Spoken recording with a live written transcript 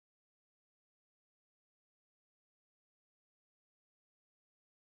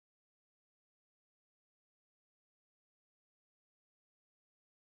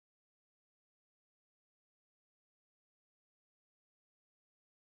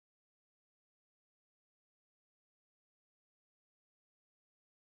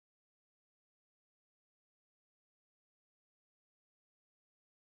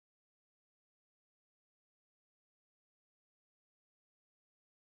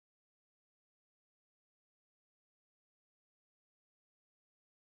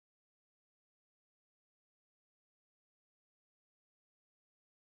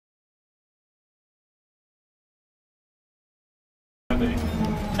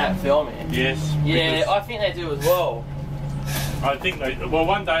At Thirlmere? Yes. Yeah, I think they do as well. I think they, well,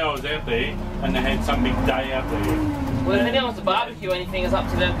 one day I was out there and they had some big day out there. Well, if anyone wants to barbecue or anything, it's up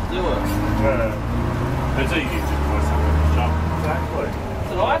to them to do it. Yeah. It's easy to buy something at the shop. Exactly.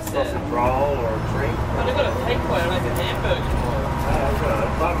 That's what I said. A roll or a drink. But they've got a takeaway to make a hamburger for it.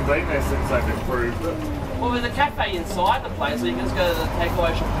 I haven't been there since they've improved it. Well, there's a cafe inside the place, so you can just go to the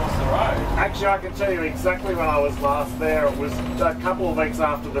takeaway shop across the road. Actually, I can tell you exactly when I was last there. It was a couple of weeks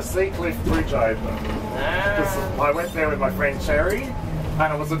after the Seacliff Bridge opened. I went there with my friend Cherry,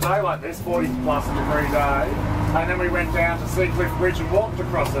 and it was a day like this, 40+ degree day. And then we went down to Seacliff Bridge and walked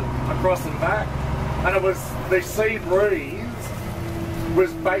across it, across and back. And it was the sea breeze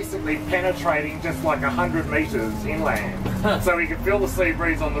was basically penetrating just like 100 metres inland. So we could feel the sea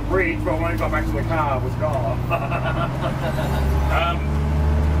breeze on the bridge, but when we got back to the car, it was gone.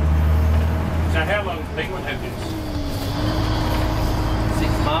 So how long has Penguin had this?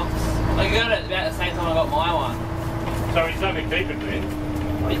 6 months. I got it about the same time I got my one. So he's only keeping then?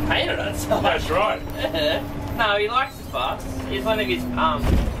 Well, he painted it, so. That's right. Yeah. No, he likes his bus. It's one of his,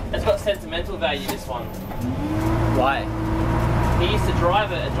 it's got sentimental value, this one. Right. He used to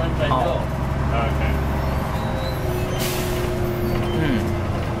drive it at John Jay Hill. Okay.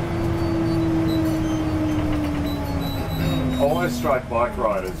 Almost strike bike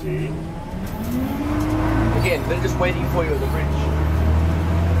riders here. Again, they're just waiting for you at the bridge.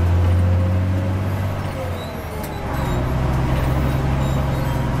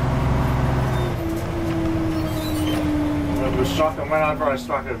 It was shocking. Whenever I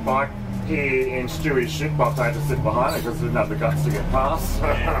struck a bike here in Stewie's shitbox, I had to sit behind it because I didn't have the guts to get past. So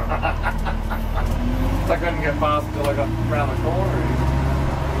I couldn't get past until I got round the corner.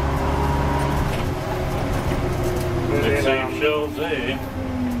 Let's see shells there.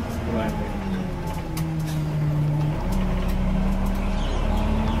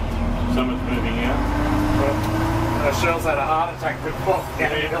 Someone's moving out. The shells had a heart attack before the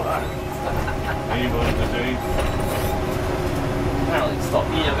ambulance. Ambulance to do. Apparently stop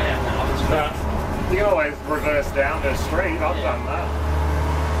here now. You can always reverse down the street. I've done that.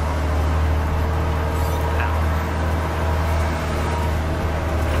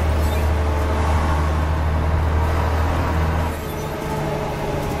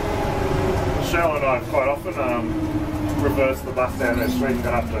 Michelle and I quite often reverse the bus down their street and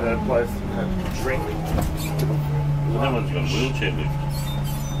go up to her place and have a drink. Well, that one's got a wheelchair lift.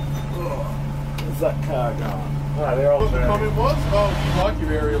 Where's that car going? Oh, they're all What the dirty. comment was? Oh, you like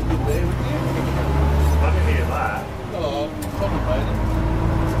your area a bit there, wouldn't you? I didn't hear that. Oh, contemplating.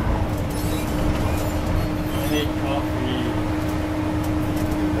 I need coffee.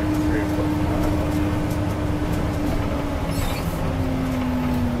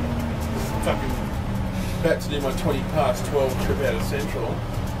 Fucking about to do my 20 past 12 trip out of Central.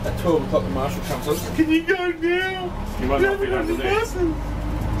 At 12 o'clock the marshal comes up and says, can you go now? You might not fit under there. Buses.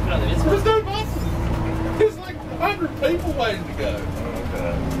 There's no buses. There's like 100 people waiting to go.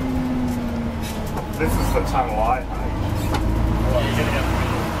 Okay. This is the tunnel I hate. Yeah, you're gonna go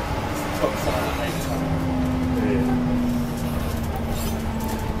top side, I think.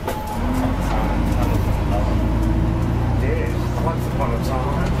 Yeah, once upon a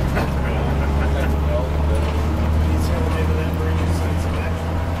time.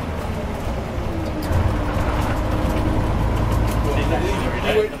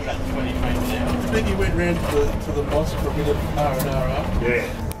 Then you went round to the boss for a bit of R&R up. Yeah.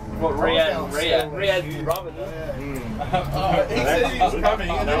 What, Riyadh Robin? He said he was coming,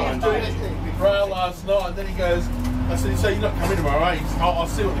 and then he was doing rail last night, and then he goes, I said, so you're not coming tomorrow, eh? He said, I'll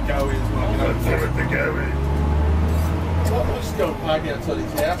see what the go is when I get over there. What the go is. I'll just go and park outside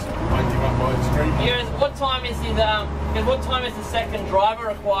his house and wake him up by the street. He goes, what time is his, what time is the second driver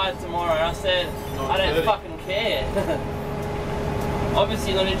required tomorrow? And I said, I don't fucking care.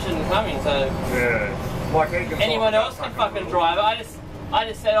 Obviously not interested in coming, so Yeah. Like anyone else can fucking drive it. I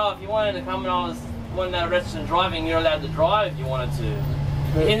just said, oh, if you wanted to come and I was wanting to register in driving, you're allowed to drive if you wanted to.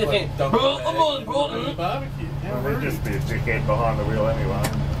 Here's the thing. Barbecue. We'd just be a dickhead behind the wheel anyway.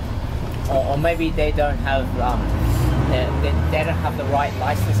 Or maybe they don't have they don't have the right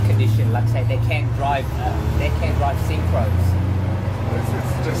license condition. Like say they can't drive synchros. It's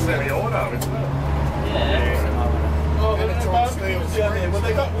just semi-auto, isn't it? Yeah. Oh, there's no barbecues down there. Well,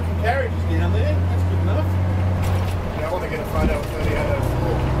 they got wooden carriages down there. That's good enough. Yeah, I want to get a photo of 3804.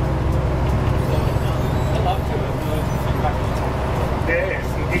 I love to. Yes,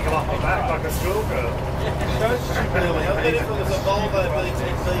 and giggle off the back like a schoolgirl. Those stupid early. I bet if it was a Volvo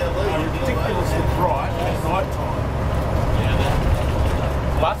VTCLE, ridiculously bright at night time.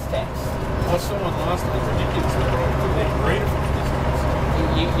 Bus tax. I saw one last night, ridiculously bright. Couldn't even read it from a distance.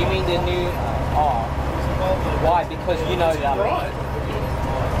 You mean the new? Oh, why? Because you know. Right.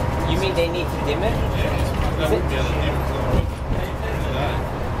 You mean they need to dim it?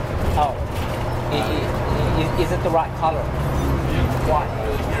 Oh, is it the right color? Why?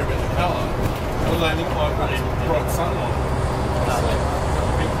 Hear about the colour. The landing light got bright sunlight.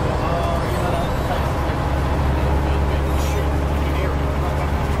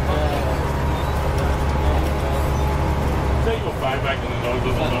 Take your phone back in the dog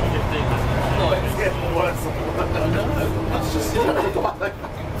doesn't know. It's getting worse and worse. It's just sitting there.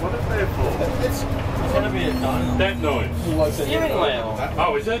 What is there for? It's going to be a donut. That noise. Steering wheel.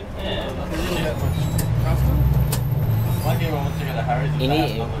 Oh, is it? Yeah.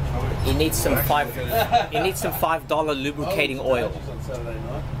 He needs some $5 lubricating oil.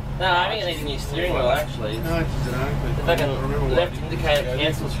 No, I think I need a new steering wheel actually. no, it's just an oak. The fucking left indicator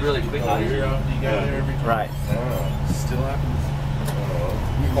cancels really quickly. You go there every time. Right. Still happens.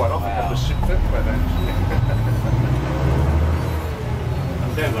 You quite often have the ship fit by then.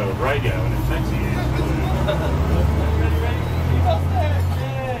 Sounds like a radio in a taxi.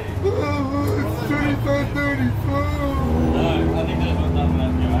 It's 2534. No, I think there's one done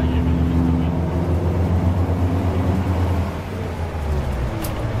that new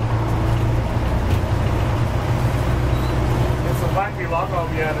It's a lucky long I'll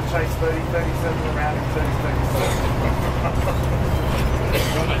be able to chase 30-37 around in 30-37.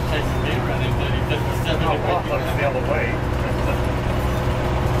 You're almost chasing me around in 30-37. Oh, well, like the other way.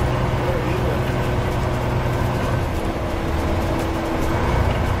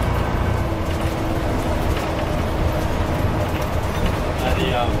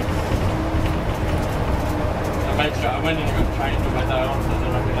 I made sure I went in and got trained with my day on so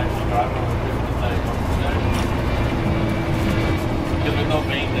that I could actually drive on the day because we've not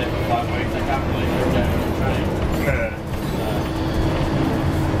been there for 5 weeks, I can't really go and train.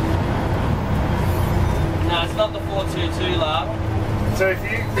 No, it's not the 422 lab. So if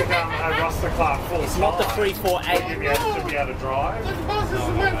you become a roster clerk full It's not the 348. you'll be able to drive.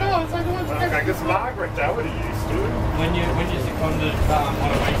 Okay, Because Margaret Doherty used to. When you're seconded on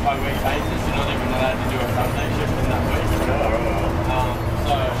a week by week basis, you're not even allowed to do a Sunday shift in that week.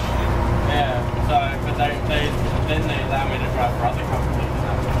 So yeah, but then they allow me to drive for other companies.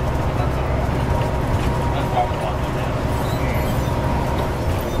 And that's alright. That's why we like them.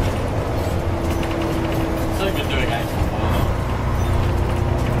 So good doing AC.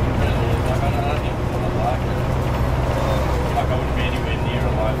 I don't think it's what I like it. Like I wouldn't be anywhere near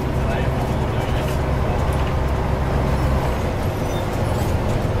alive today if I wasn't doing it.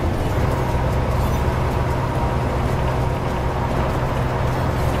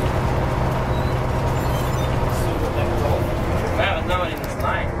 Wow, there's no one in this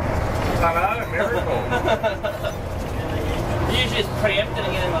lane. I know, miracle. Usually it's preempted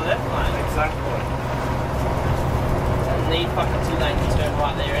and get in the left lane. Exactly. Need fucking 2 lanes to turn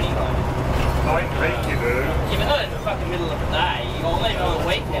right there anyway. I think you do. Yeah, but not in the fucking middle of the day. Or maybe on the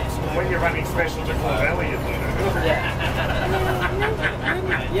weekend. When you're running special to Corvelli, you do.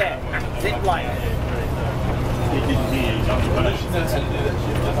 Yeah. Zip line.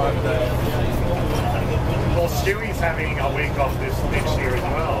 Well, Stewie's having a week off this next year as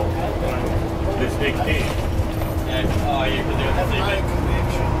well. This next year. Yeah. Oh, you can do it.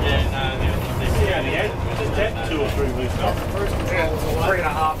 Yeah, no, Yeah, he had 2 or 3 weeks off. Yeah,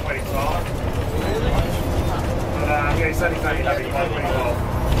 3.5 weeks off. But yeah, he said he's only having 1 week off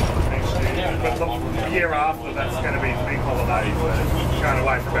next year. But the year after, that's going to be big holidays. Going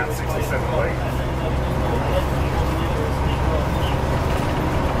away for about 6 or 7 weeks.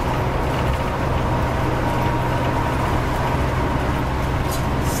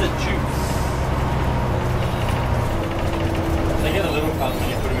 They get a little fun when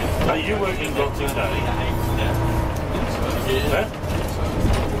you put them in. Are you working Boxing Day? Yeah.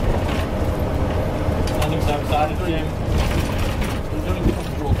 I think so. I'm started Jim.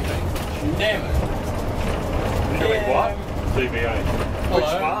 Damn it. Doing what? CVA.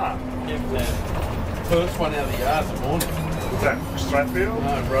 Which farm? First one out of the yard in the morning. Was that Strathfield?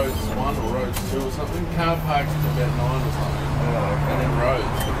 No, Roads 1 or Roads 2 or something. Car parks at about 9 or something. And then Roads.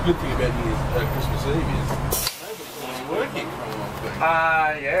 But the good thing about Christmas Eve is nobody's working for a long thing.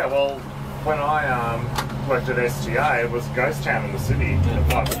 Yeah, well, when I worked at SGA, it was a ghost town in the city. My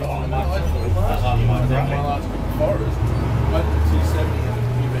last Forest, I went to 270 and a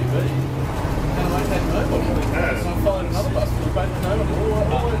QBB, and I had nobody. Yeah. So I followed another bus, and we both nobody.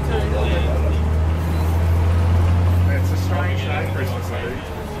 All I tell you, It's a strange day, Christmas Eve.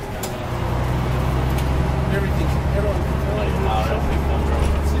 everything's everyone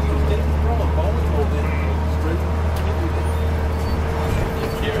sitting dead from a bowling ball down the street.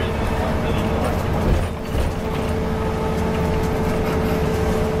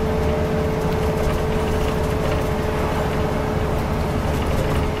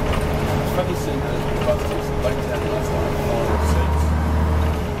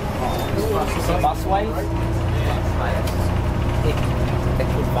 busways.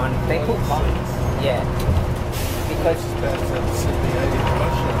 They put one. Yeah. Because that's a CVA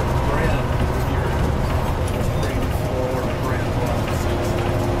Russia ground interior. Green floor, brown white seats.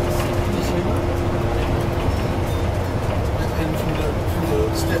 And from the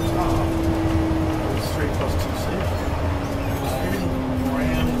steps up, it was 3 plus 2 seats. It was everything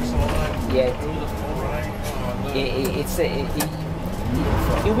brown inside. yeah, All the flooring. Oh,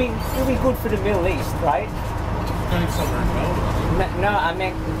 no. it'll be good for the Middle East, right? Going somewhere in Melbourne. No, I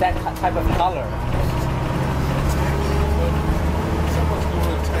meant that type of color. Someone's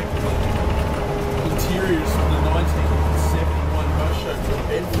going to take the interiors from the 1971 bus show to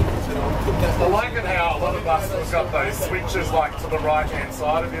Bedford and said, I'll put that. I like it how a lot of buses have got those switches like to the right hand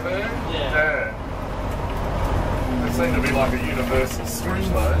side of you there. Yeah. They seem to be like a universal switch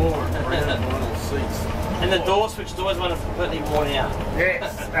though. Floor and brown vinyl seats. And the door switch is always one that's completely worn out.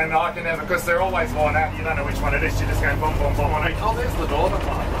 Yes, and I can never, because they're always worn out, you don't know which one it is, you just go boom, boom, boom, and oh, there's the door.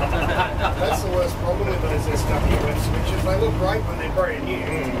 That's the worst problem with those SWF switches. They look great when they're brand new.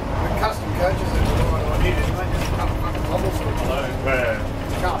 But custom coaches are the right idea. They just cut fucking bubbles from below. Yeah,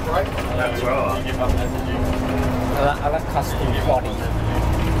 You can't break them. that's right. You give up messaging. I like custom body.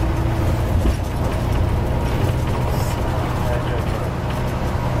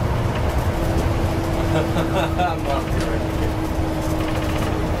 I'm not correct.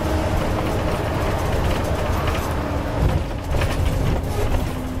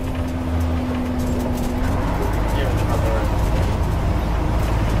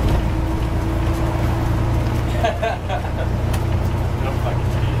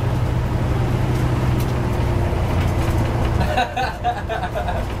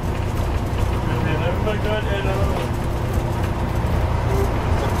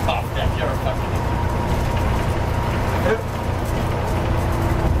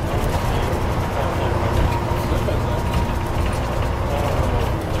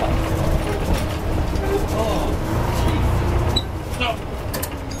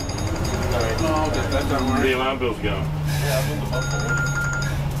 The alarm bell's going. Yeah, I'm in the bus already.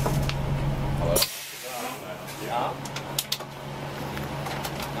 Hello? Yeah?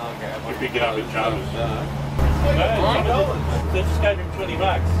 Okay. You pick it up at Charters. They just gave him $20.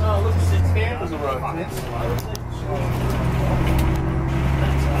 Oh, look, 6 cameras are broken.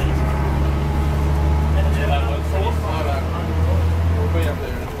 We'll be up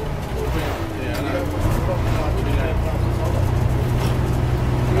there. We'll be up there.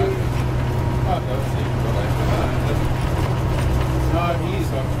 No, he is.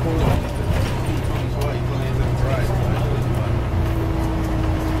 I'm calling him. He's on his way. He's on his parade.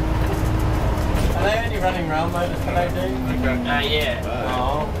 Are they only running rail motors today, dude? Okay. Yeah.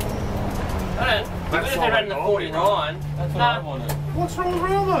 Oh. I don't. Even if they ran the 49. That's what I wanted. What's wrong with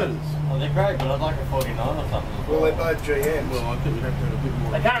rail motors? Well, they're great, but I'd like a 49 or something. Well, they're both GMs. Well, I think we'd have to have a bit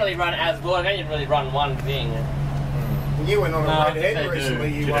more. They can't really run as good. They can really run one thing. You went on No, a I red think head they recently,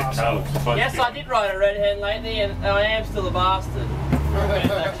 do. you Yeah, asked. Carl's supposed Yes, to be- I did ride a red hen lately, and I am still a bastard.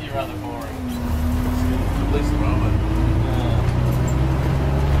 It's actually rather boring. At least the rail motor.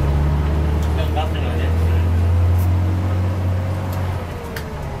 There's nothing on it.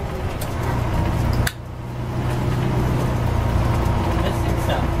 This thing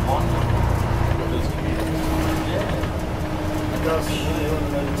sounds wonderful. Yeah. Does the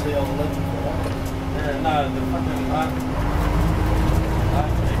Leyland TL11 Yeah, no, the fucking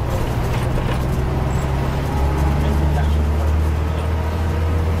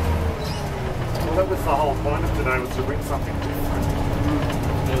Well, that was the whole point of today, was to bring something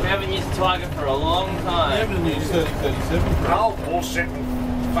different. we haven't used Tiger for a long I time. haven't used 3037 for Oh, bullshit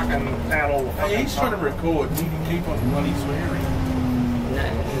and fucking out all the fucking Hey, he's trying to time. record. He can keep on bloody swearing.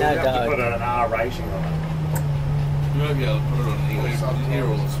 No, You have to put dog. an R rating on it. You won't be able to put it on anywhere. You can hear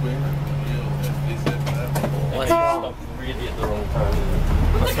all the swearing. This, that. They stopped really at the wrong time.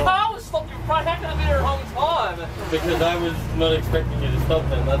 But the car was stopped in front. How could I be at the wrong time? Because I was not expecting you to stop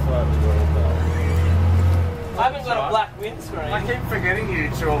then. That's why I was the wrong time. I haven't got a black windscreen. I keep forgetting you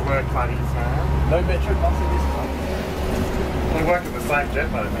two all work buddies, man. No metro buses this time. We work at the same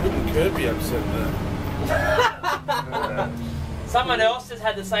depot, man. Wouldn't Kirby upset that? Someone else has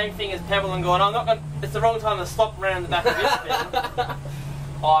had the same thing as Pebble and gone, I'm not going to, it's the wrong time to stop around the back of this thing.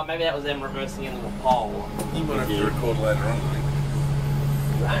 Oh, maybe that was them reversing into the pole. You might have to record later on.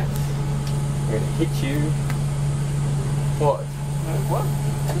 Right. We're gonna hit you. What? What?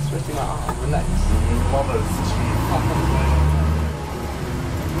 Just resting my arm. Relax. Mothers,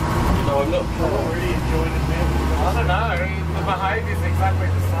 No, I'm not. already enjoying it, man. I don't know. The behaviour's exactly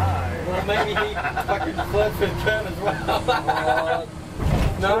the same. Well, maybe he fucking flirts with Kurt as well.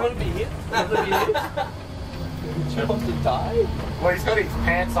 No one be here. Do you want to die? Well, he's got his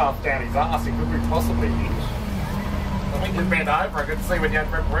pants off down his ass. He could be possibly hitched. I think you bent over. I could see when you had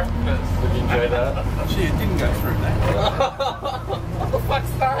breakfast. Would you enjoy that? Gee, it didn't go through that. What the fuck's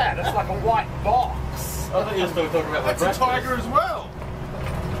that? It's like a white box. I thought you were still talking about That's a tiger as well.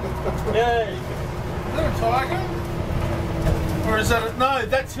 Yay! Is that a tiger? Or is that a... No,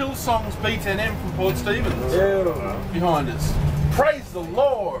 that's Hillsong's B10M from Port Stephens. Ew. Behind us. Praise the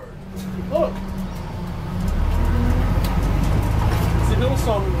Lord! Look. It's a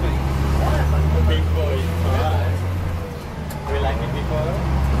Hillsong thing. Big boy. We like it before?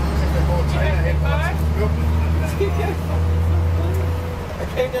 I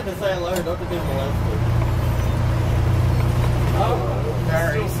came down to say hello, not to be molested. Oh,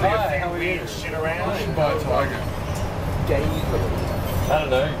 Still see a hi, few how are you? weird shit around. By a tiger. Gay. I don't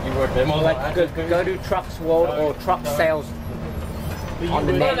know, you work there more Like go to Trucks World or Truck Sales on the One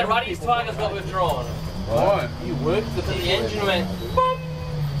of net. the Ruddy's tigers got withdrawn. Why? You worked the The engine went boom.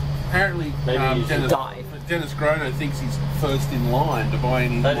 Apparently, Maybe you should Dennis Grono thinks he's first in line to buy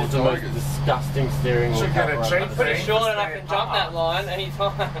any That more is the most tigers. disgusting steering wheel Should get a cover cheap I've ever Pretty thing. seen. sure that I can jump that line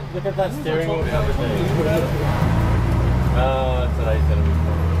anytime. Look at that steering wheel cover thing. Oh, that's what I said it was for.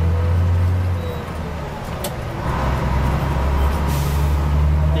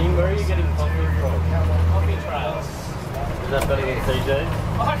 Dean, where are you getting coffee from? Coffee trails. Is that better than CJ's?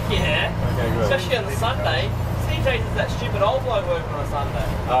 Oh yeah. Okay, good. Especially on the Sunday. CJ's is that stupid old bloke working on a Sunday.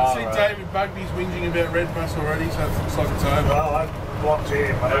 Oh, See, right. David Bugby's whinging about Red Bus already, so it looks like it's over. Well, I blocked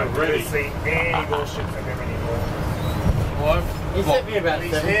him. I don't really? really see any more shit from him anymore. Well, He sent me about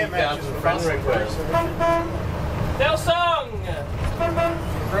His hair matches 70,000 the friend rest of the requests. Del Song!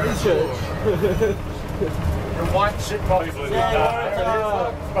 The white shit box is behind.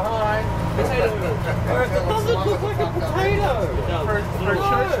 Potato. It doesn't look like a potato. for a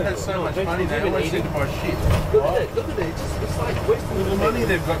church that has so much money, they always seem to buy shit. Look at it, it's like wasting With the money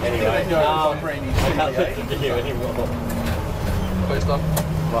they've got, you think they know it's a brand new I can't CVA. listen to you anymore.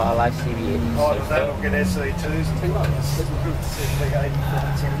 Well, I like CVA. Oh, that'll get SC2s and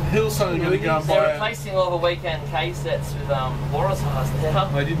Hillsong's going to go and They're buy a... replacing all the weekend K sets with Borisars now.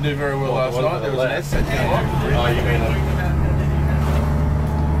 They didn't do very well last night. There was an S set down. Oh, you mean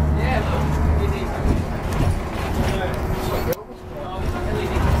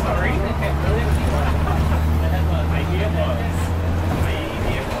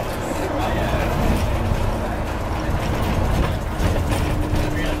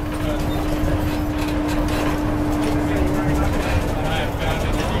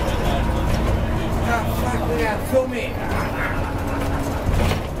Film me.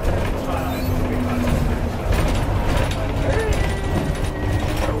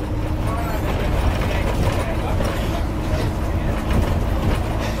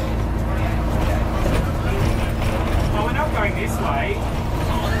 Oh, we're not going this way.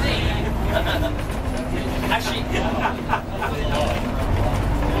 Actually,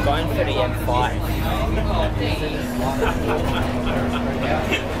 Going for the M5.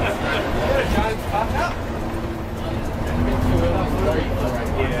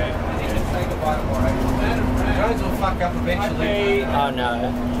 Jones will fuck up eventually. Oh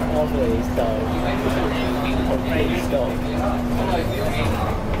no. Oh please don't. Oh please don't.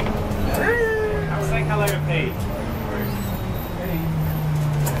 I'm saying hello to Pete.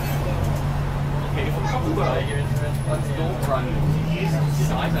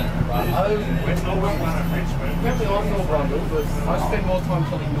 Apparently I'm North Rundle, but I spend more time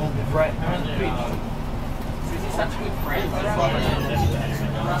telling North with Brett and Pete. Such good friends.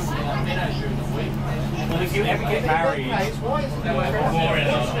 Well, if you ever get married, why is it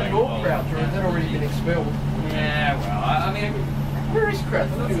North Crouch, or has that already been expelled? Yeah, well, I mean, where is Crouch? I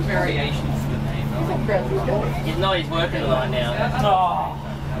thought it was variations to the name. I thought Crouch was gone. you know he's working tonight now. Oh.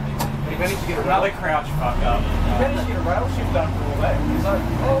 He managed to get another Crouch fuck up. He managed to get a rail shift done for all that. He's like,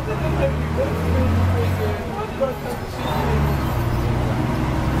 oh, then they don't do that. Why did I come to see you?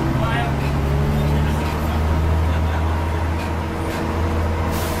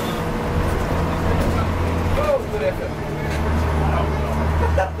 Oh, good effort.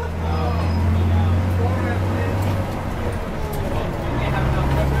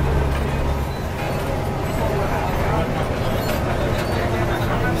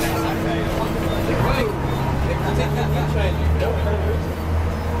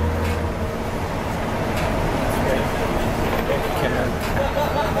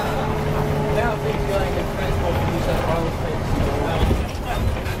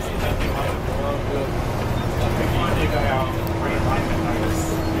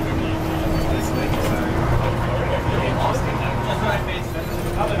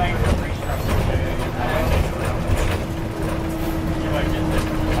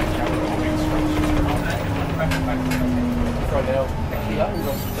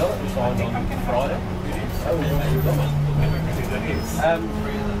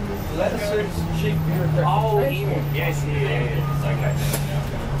 Leather suits, cheap beer. Oh, yes, okay.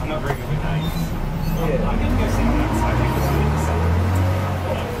 I'm not very good with names. Yeah. I'm going to go sit on that side because I'm in the sun.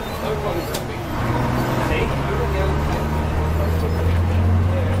 No problem. See?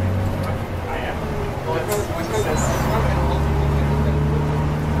 I am.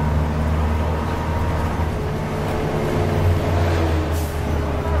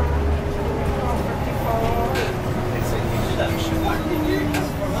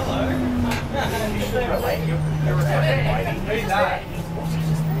 Who's that?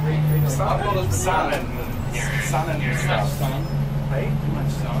 Sun and stuff. Hey? Too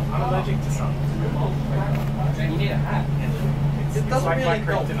much sun. I'm allergic to sun. You need a hat. It doesn't like really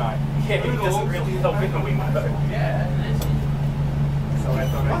help tonight. Yeah, it doesn't really help in the window. Yeah. So I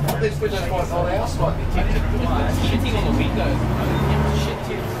thought This was just quite on our side. Shitting on the windows. Shit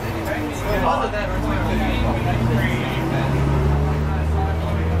tips. Either that or it's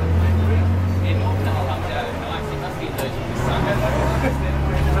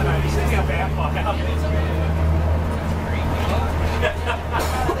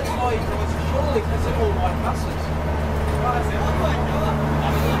like because they're all white buses.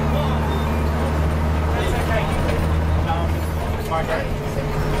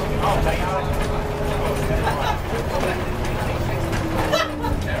 Oh, they are.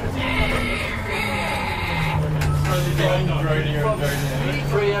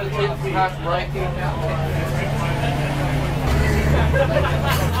 Three out of 10 past braking.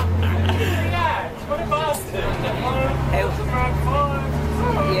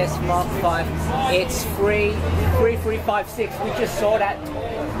 Yes, Mark 5. It's 3356. We just saw that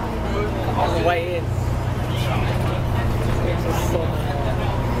on the way in.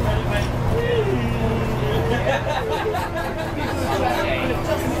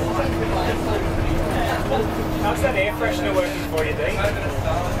 How's that air freshener working for you, Dean?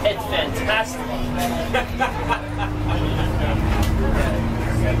 It's fantastic.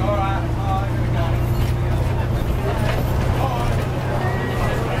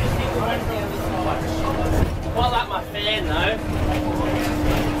 I like my fan though.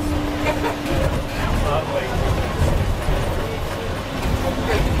 Lovely.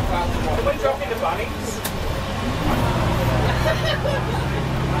 Can we drop into Bunnings?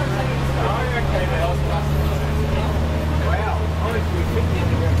 Oh, okay, well. Wow. I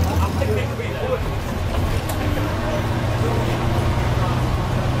think we would.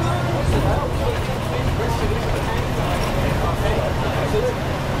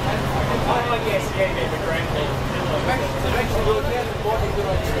 Oh, yes, yeah, the green thing.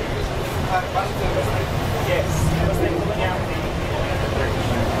 Yes, I was thinking looking out the...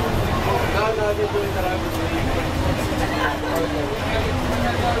 No, they're doing that over there.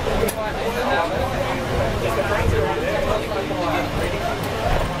 Is the brains around there?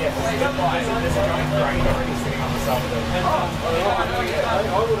 Yes, there's a giant brain already sitting on the side of it. I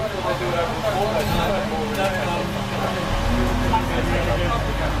would have thought they do it over before.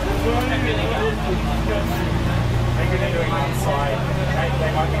 Maybe they're doing one side,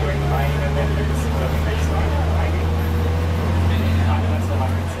 they might be doing the main and then do the next side, maybe. That's all I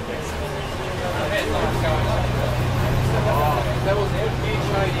can suggest. That was a huge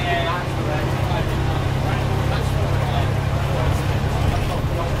change after that.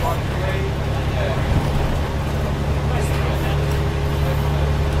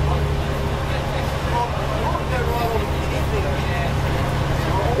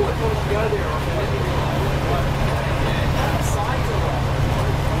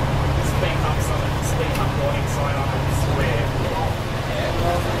 Speak up warning sign on the square.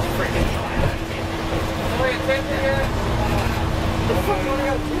 Freaking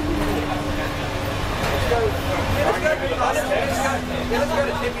Let's go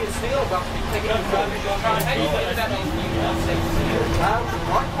to Tippy and Steel about taking a how do you think about these new concepts?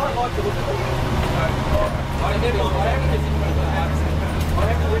 I quite like the look of them. I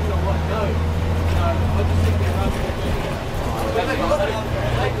haven't written on what no. I just think they're but they've got it.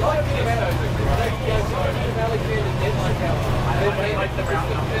 They've got it in about they've allocated deadline power. They've made like the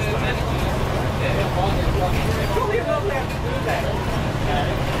round numbers. Surely you're not allowed to do that.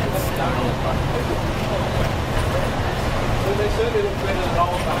 Well, they certainly look better than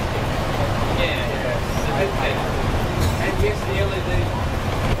old basket. Yeah. And yes, the LED.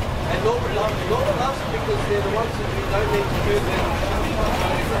 And Norman loves it because they're the ones that you don't need to do them.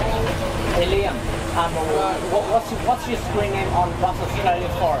 Hey Liam, what's your screen name on Bus Australia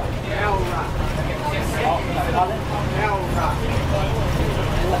Forum? Naura.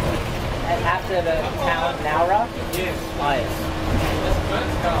 And after the town Naura? Yes. Oh,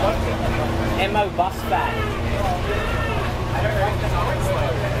 yes. MO Bus Fan.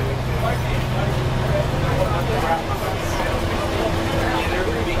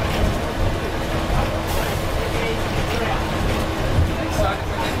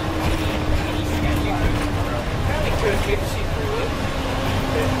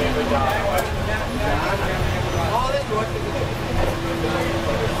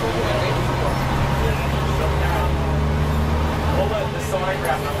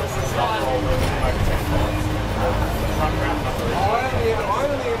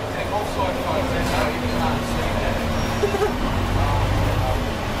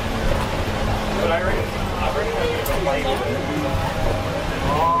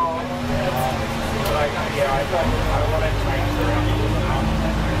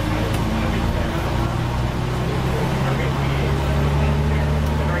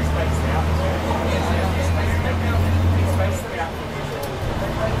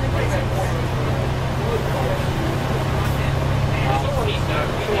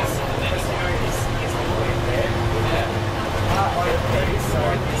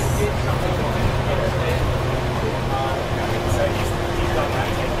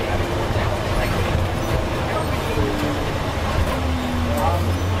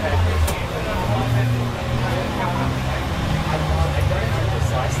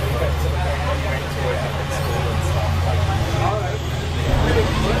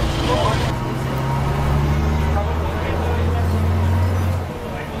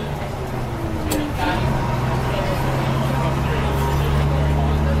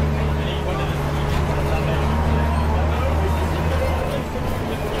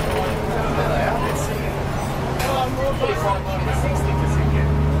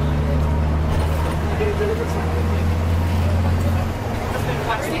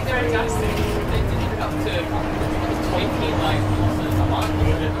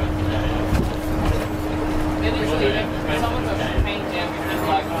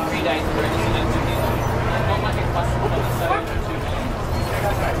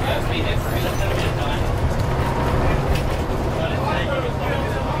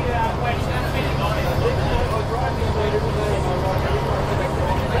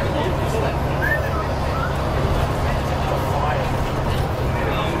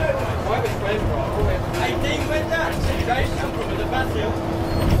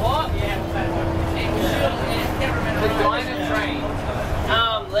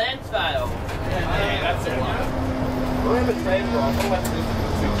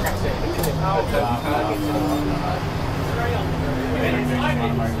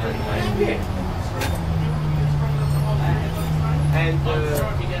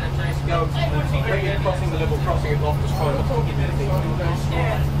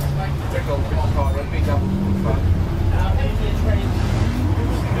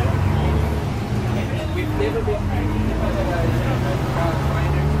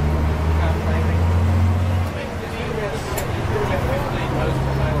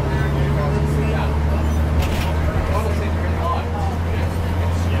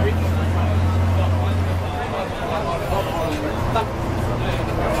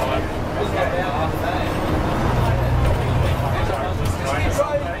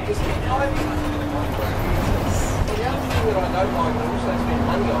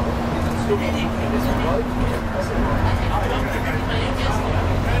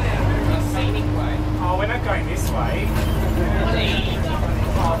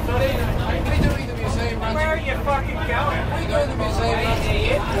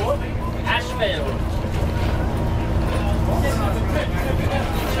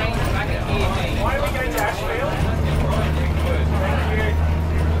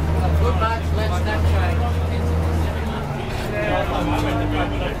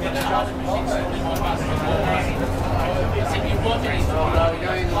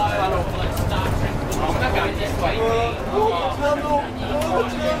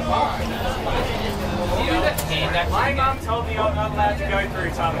 My mum told me I'm not allowed to go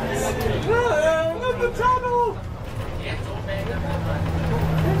through tunnels. No, not the tunnel! I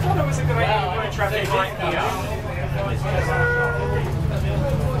thought it was a good idea to put a traffic light here.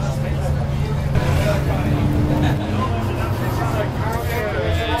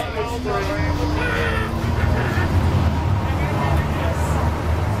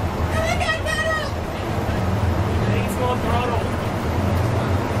 Needs more throttle.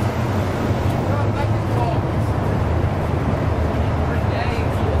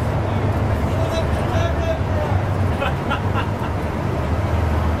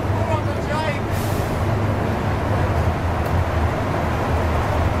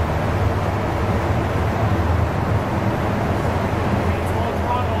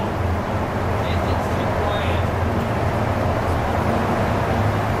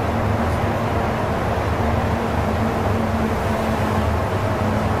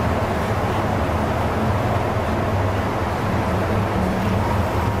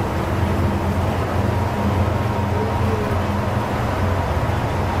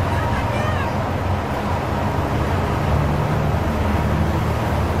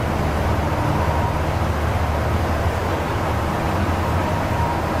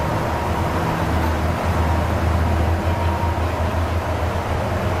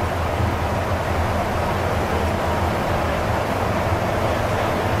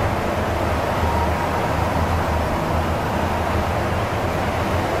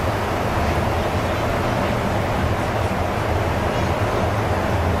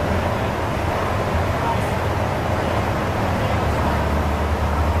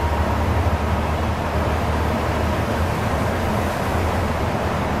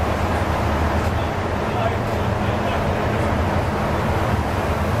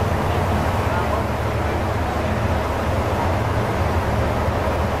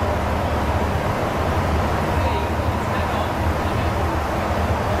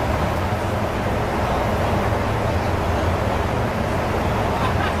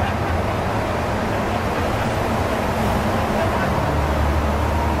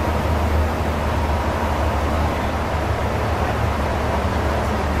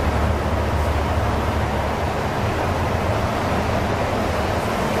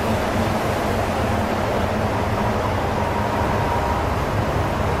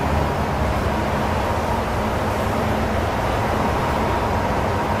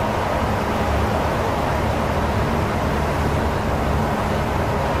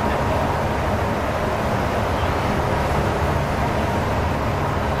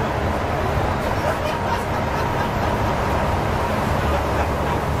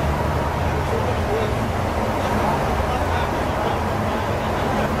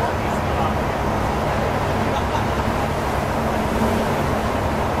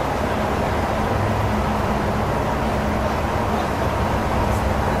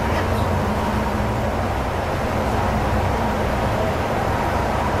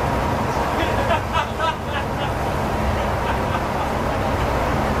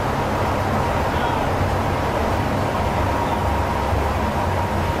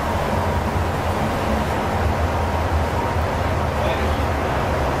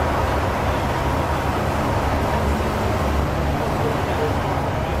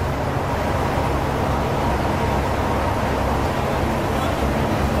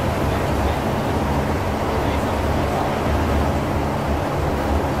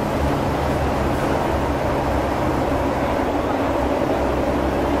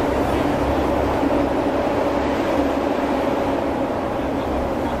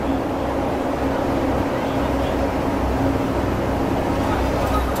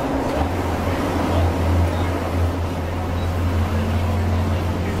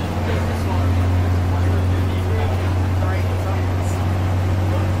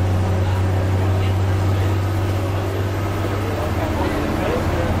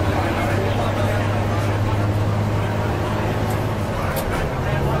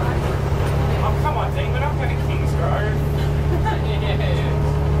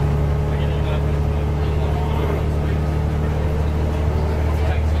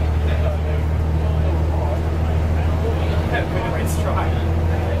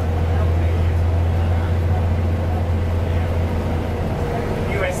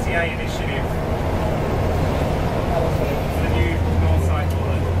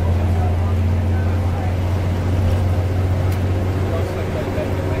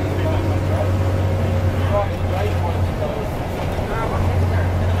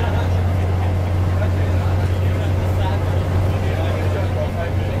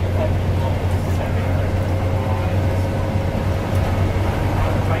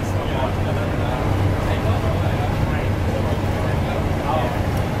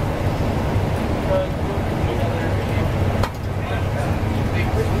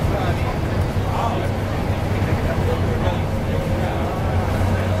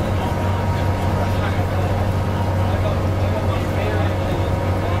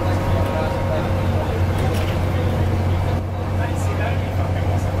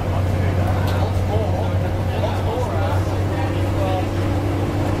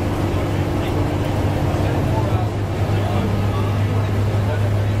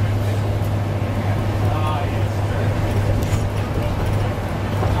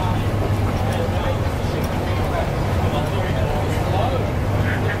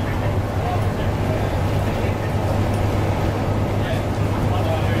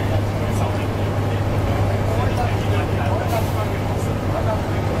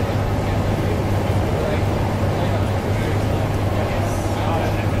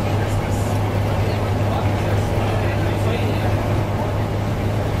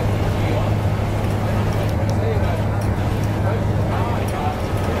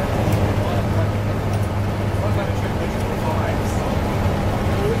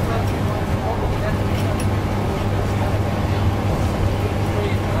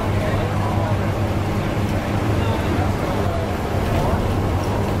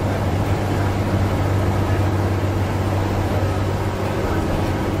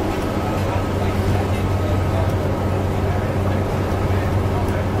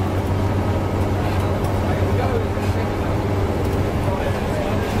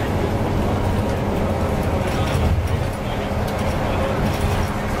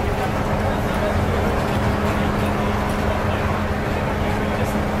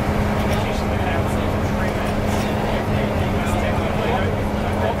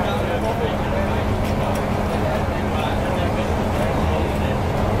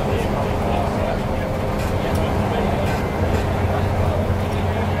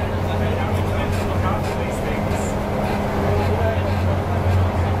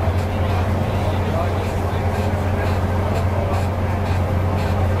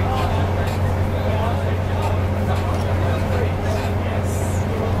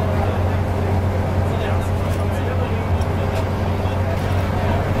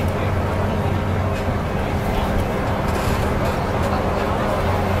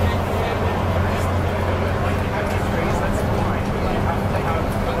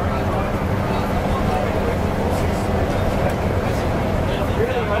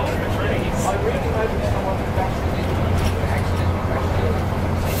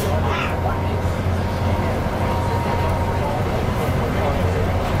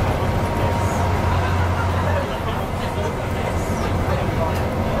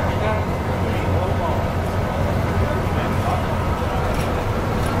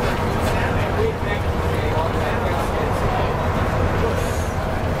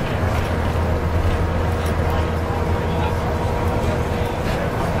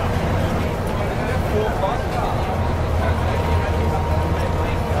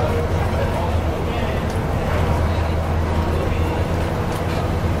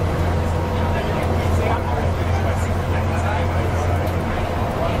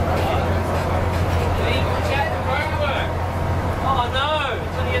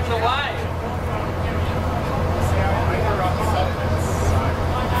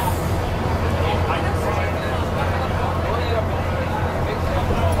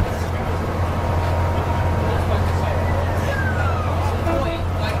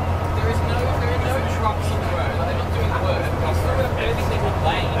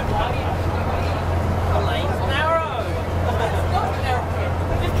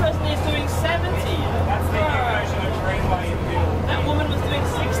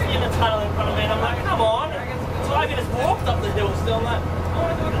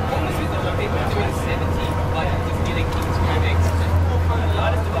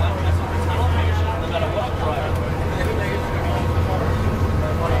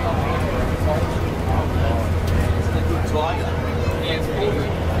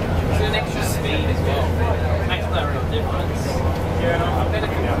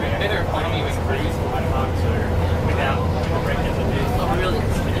 Better economy with cruise without regular bits. Not really.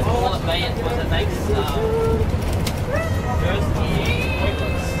 It's all at Bayon's what it makes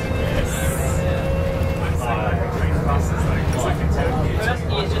first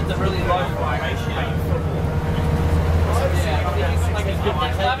gear is just a really low ratio. I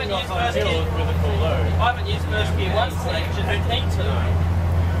haven't used first gear once, so you should need to.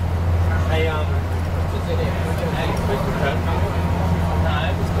 Hey, No,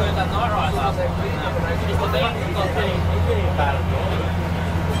 it was good that night ride last night. It's the thing, it's not pretty bad at all.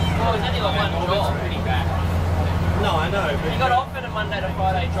 Oh, it's only like one job. Pretty bad. no, I know. But You got offered a Monday to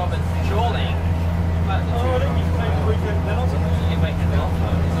Friday job at Shoreline. But I didn't you take the weekend penalty? you make an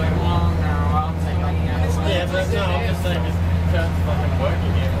offer. It's like, oh, no, I'll take it. Yeah, but no, I'm just saying just Kurt's fucking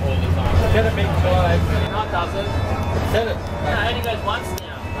working here all the time. Get a big drive. No, it doesn't. Said it. No, it only goes once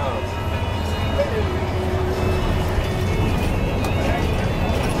now. Oh.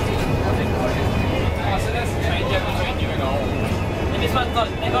 Oh, so that's the change up between you and old. And this one's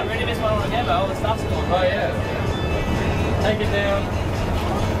got, they got rid of this one altogether, all the stuff's gone. Oh yeah. Take it down.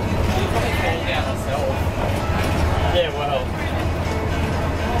 You probably fall down yourself. Yeah, well.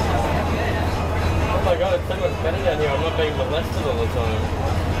 Oh my god, it's so much better down here. I'm not being molested all the time.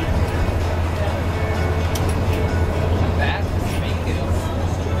 Bad speakers.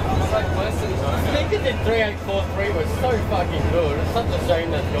 It's like worse than home. Speakers in 3843 was so fucking good. It's such a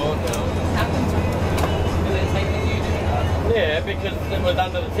shame that's gone now. Happened to me. Did they take the unit? Yeah, because it was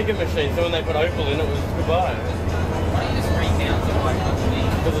under the ticket machine, so when they put Opal in, it was goodbye. Why don't you just remount it like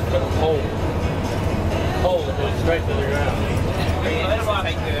underneath? Because it's got a hole. Hole that goes straight to the ground. That's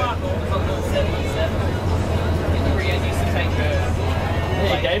like the 77. Rian used to take the... Yeah,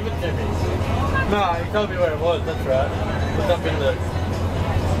 he gave it to me. No, he told me where it was, that's right. It was up in the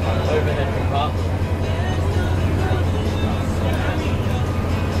overhead compartment.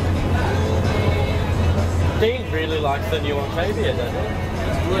 Dean really likes the new Octavia, doesn't he?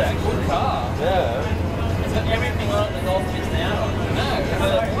 It's good, it's a good car. Yeah. It's got everything on it the Golf is now. No,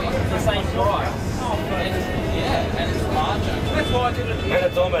 it's the same price. And it's larger. That's why I did it. And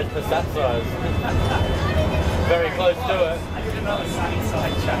it's almost Passat size. Very close to it. I did another sunny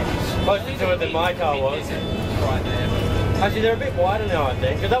side change. Closer to it than my car was. Right there. Actually, they're a bit wider now, I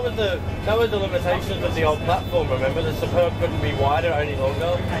think, because that was the limitations of the old platform. Remember, the Superb couldn't be wider, only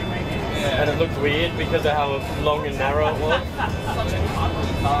longer, and it looked weird because of how long and narrow it was. Such an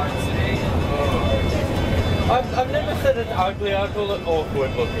ugly car today. I've never said it's ugly. I call it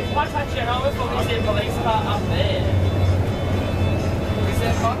awkward looking. I touch it. I always thought we said police car up there. Is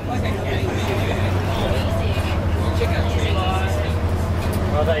that like a gang? Check out Trainworks.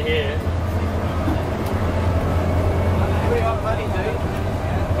 Are they here? Pretty hot money, dude.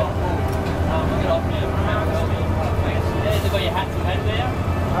 Look it off now. Yeah, they've got your hats and head there.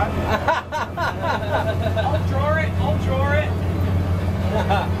 I'll draw it. I'll draw it.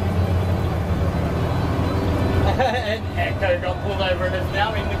 And Echo got pulled over and is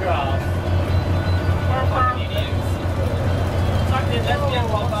now in the grass. Fucking idiots. Sucked in lesbian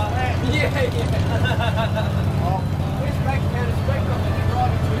popper. Yeah. Where's breaking out of speed on when you're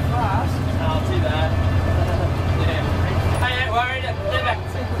driving too fast? Oh, too bad. Yeah. Hey, ain't worried. They're back.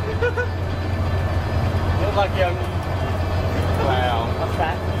 Look like wow. What's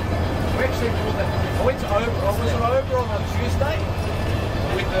that? We actually pulled that. I went to Oberon on Tuesday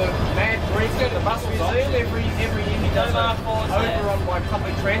with the Mad Greek at the bus museum. Every year he does Oberon by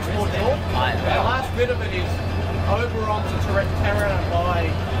public transport tour. The last bit of it is Oberon to Tarrant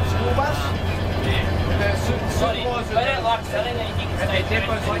by school bus. The supervisor. They don't like selling anything. And their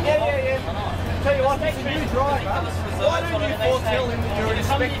depot's like, yeah. Tell you what, he's a new driver. Why don't you foretell him that you're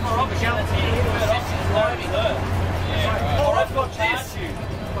expecting from the galaxy to assist his driving? Oh, I've got this.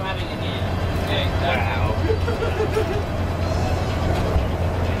 For having it here. Yeah, exactly.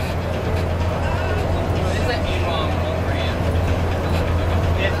 What is that Elon program?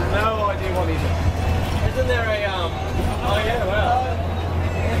 He has no idea what he's doing. Isn't there a oh yeah, well.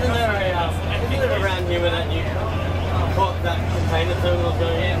 Isn't there around here where that new that container terminal's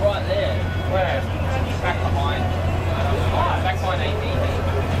going in? Yeah, right there. Where? Back behind. Back behind AEDT.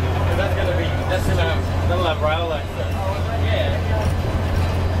 That'll have rail access. Yeah.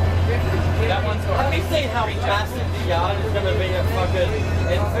 That one's got. Have you seen how massive the yard is going to be at fucking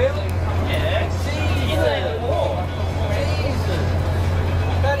Enfield? Yeah. Jesus. Isn't that more? Jesus.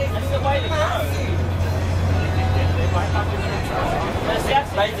 That's the way to go.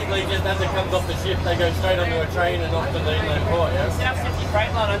 Basically, just as it comes off the ship, they go straight onto a train and off to Leyland Port, yeah? South City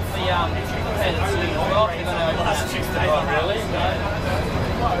Freight Line over the containers. Well, they're going to Oh, really?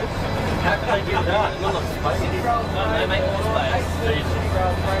 How can they do that? Not enough space. No, they make more space.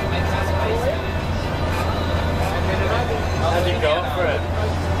 How'd you go for it?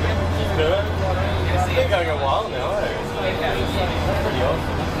 She's good. It's been going a while now, eh? That's pretty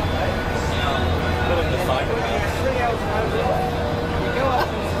awesome. Put in the cycle.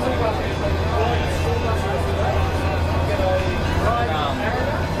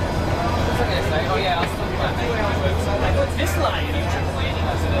 Oh yeah, I was talking about making this lane. Future planning,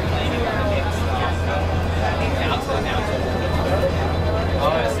 I said planning on the next out.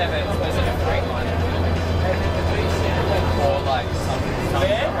 Oh, it's a great one. Or like some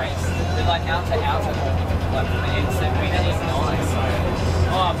race. They're like out to like it's nice.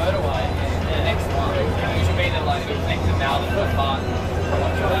 Oh, motorway. Yeah, the next one. Which will be the like connect the mouth of the part.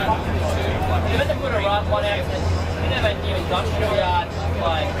 They meant to put a right one out. We never had new industrial yard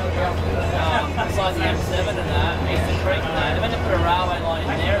like besides the M7 and that, Eastern Creek and that. They meant to put a railway line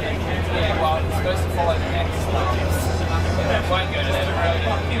in there. Yeah, well, it's supposed to follow the next. It won't go to that road.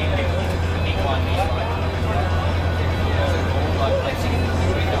 The big one.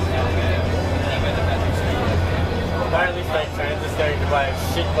 Apparently State Transit is going to buy a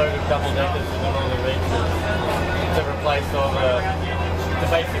shitload of double deckers in all the regions to replace all the, to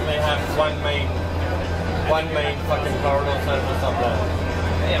basically have one main fucking corridor service up there.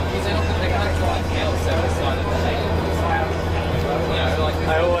 Yeah, because they're going to try and nail service side of the Leyland. You know, like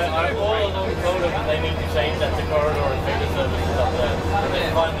I've all along told them that they need to change that to corridor and figure services up there. And they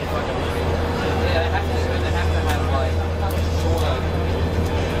finally fucking listen. Yeah, they have to have like shorter,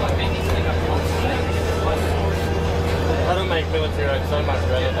 like they need to make up That'll make military roads so much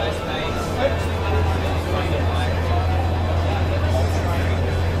better though.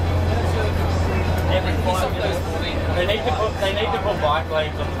 They need to put bike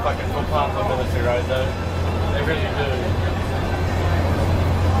lanes on the fucking footpath on military road though. They really do.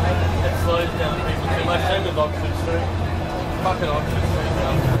 It slows down people too much. Same with Oxford Street. Fucking Oxford Street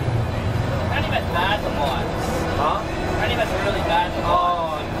now. Only about bad for bikes. Huh? Only about really bad for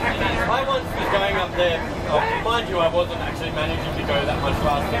bikes. I once was going up there, mind you I wasn't actually managing to go that much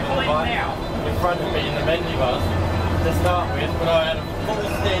faster than the bike in front of me in the bendy bus to start with, but I had a full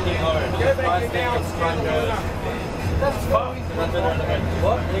standing load. I stand front goes, that's fucked. And I turned around and went,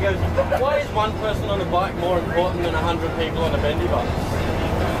 what? And he goes, why is one person on a bike more important than 100 people on a bendy bus?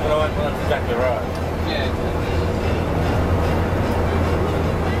 And I went, well that's exactly right. Yeah.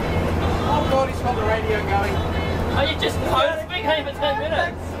 Oh God, he's got the radio going. Oh, you just closed me for 10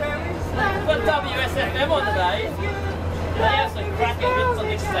 minutes. Got WSFM on today. They have some cracking bits on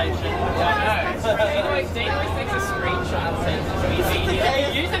this station. I know. Dino takes a screenshot and sends it to me.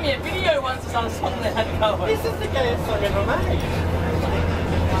 You used them in a video once or some song they had going. This is the gayest song ever made.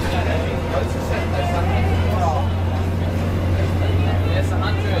 Yes, 100.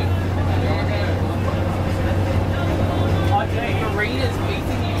 Marina's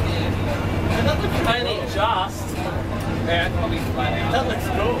beating you there. And that looks only just. Yeah, that's probably flat out. That looks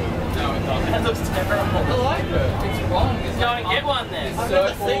cool. No, it doesn't. That looks terrible. I like it. It's wrong. It's Go and get one then. I've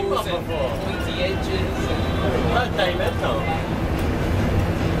never seen one before. Pointy edges. Okay, that's not.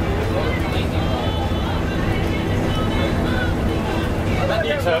 That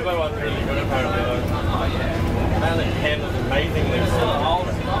new turbo one's really good apparently though. Oh yeah. Apparently it handles amazingly well.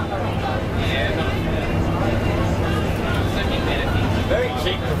 Yeah. So many benefits. Very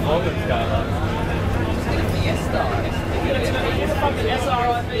cheap performance car though. Fiesta. It's fucking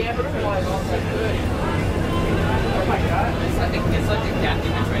SRIB everywhere. It's like a gap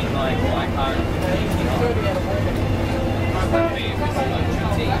in between like my car and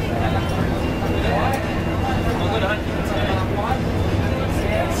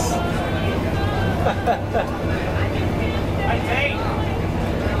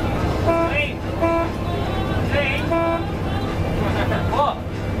What?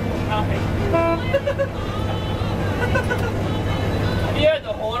 Nothing. Have you heard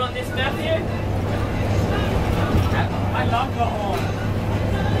the horn on this, Matthew? I love the horn.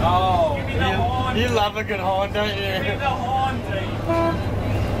 Oh. Give me the horn. You love a good horn, don't you? Give me the horn, dude.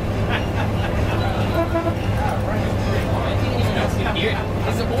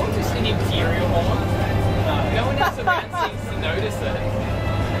 Is the horn just an imperial horn? No one else around seems to notice it.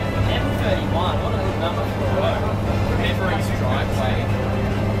 M31, what a good number for a road. Memories driveway.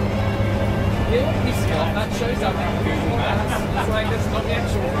 Yeah, what pisses me off, that shows up in Google Maps. It's like, that's not the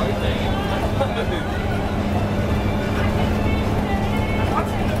actual road name.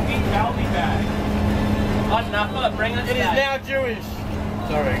 What's in the big Aldi bag? Hot enough, I'll bring it It is now Jewish.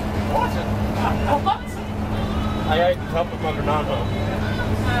 Sorry. What? I ate the top of my banana.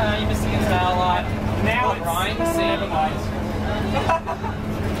 You must see a light. Now Ryan, see.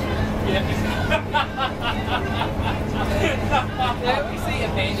 Yeah, we see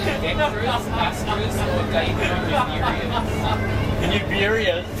abandoned Vectors, Astras, or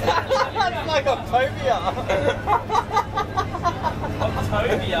Nuburias. It's like Octavia.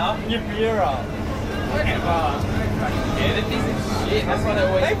 Octavia? Nubura. whatever. Yeah, that piece of shit. That's what I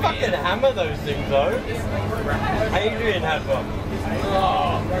always They fucking hammer those things though. Adrian had one.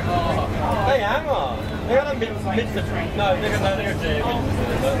 They hammer. They got a mid no, they got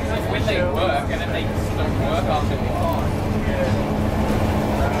when they work and then they just don't work after a while.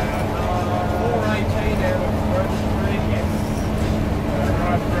 418 there with Grove Street, yes.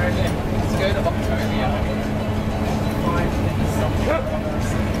 Let's go to Octavia.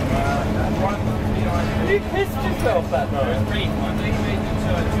 You pissed yourself that though. It's pretty fun.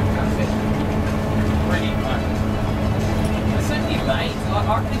 Pretty fun. There's so many lanes. I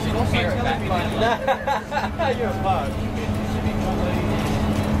reckon you should also pair it back in there. You're a fuck.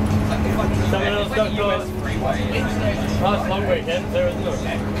 Someone else got US freeway. Last long weekend, there isn't it?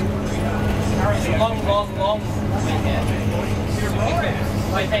 Long weekend.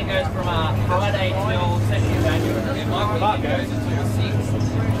 Weekend goes from Friday till 2nd of January. Yeah, my weekend goes until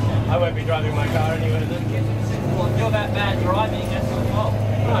 6. I won't be driving my car anywhere then. Well, if you're that bad driving, that's your fault.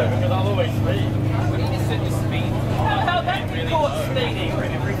 No, because I'll always speed. What do you just set your speed? How that be caught speeding?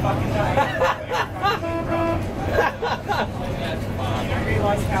 Every fucking day. That's fun. You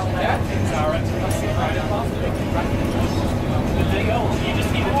realise how loud things are until you sit right past it. The DL, you just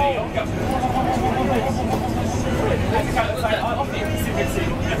hear the DL go. That's kind of say, I think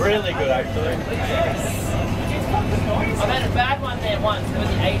Really good actually. I've had a bad one there once with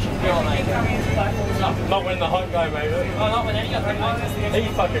the Asian girl, mate. Not when the hot guy made it. Oh, not with any of them.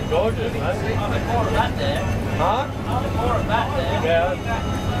 He's fucking gorgeous, man. I've had more of that there. Huh? I've had more of that there. Yeah.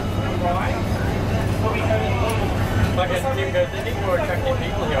 Fucking Tim goes, they need more attractive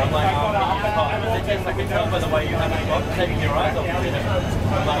people here. I'm like, oh, it's just I can tell by the way you have taking your eyes off it.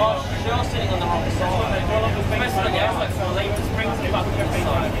 I'm like, Oh, you're sitting on the wrong side. Most of the guys like to leave the springs to fucking this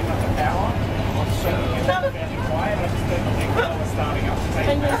side.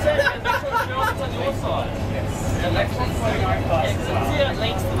 And you said, make sure the girl sits on your side. Yeah, because it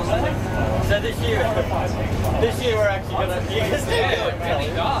leans to the left. so this year we're actually gonna, you can see Yeah, it it really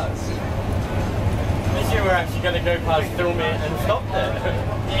does. This year we're actually gonna go past Thirlmere and stop there.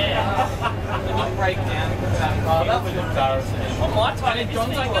 Yeah. And not break down. Oh, that was embarrassing. On my time, And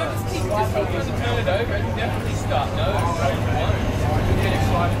John's like, no, just keep just turn it over and definitely start. No, it won't. Get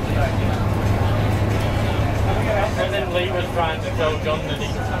excited today, you know. And then Lee was trying to tell John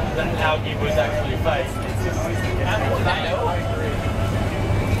that algae was actually fake.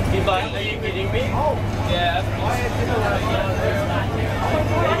 He's like, are you kidding me? Yeah.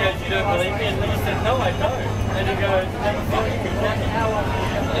 He goes, you don't believe me? And Lee said, no, I don't. And he goes,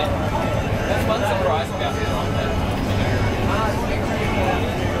 That's one surprise about it.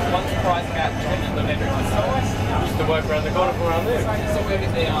 One surprise about John and the veterans. used to work around the corner from where I live. So where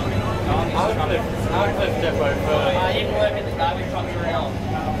did the Arcliffe Depot for... I didn't work at the garbage truck very long.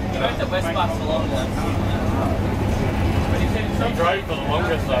 I worked at West Bus a long time. He drove for the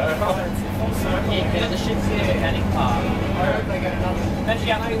longest though. Yeah, because the shit's in the mechanic part. Imagine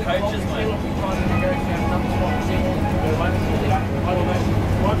you have two coaches, mate.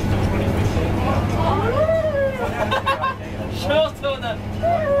 Sure, doing that.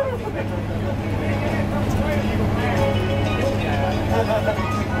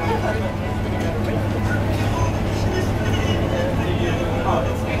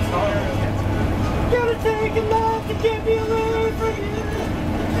 Gotta take a lot to get me away from you.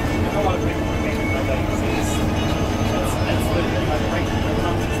 A lot of people think of those is it's literally like breaking the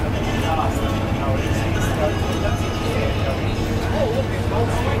numbers that they pass and you know it is. Oh look, it's all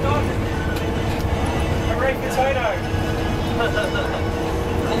my dog. Hooray potato!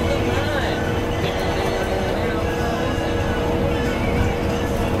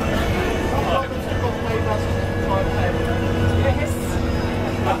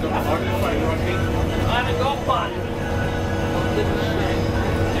 I haven't got one.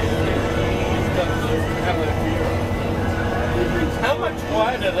 How much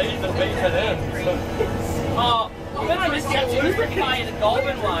quieter these than B&M's? Oh, when I just get to lubricate the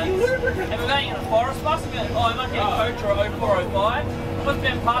golden ones, and we're going in a forest bus, I'm going, oh, I might get a coach or a 04 or 05. What's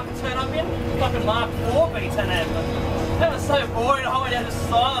Ben Parker turn up in? Fucking Mark 4 B&M. That was so boring, I went down to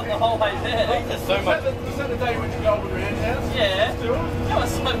silent the whole way there. There's so much. Was that the day when you go over Roundhouse? Yeah. That was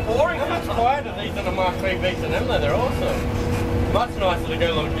so boring. How much quieter these than a Mark 3 B&M though? They're awesome. Much nicer to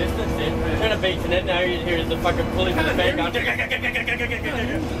go long distance in. When a B&M now you hear is the fucking pulling to the bag going.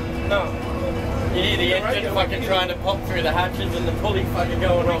 No. You hear the engine fucking trying to pop through the hatches and the pulley fucking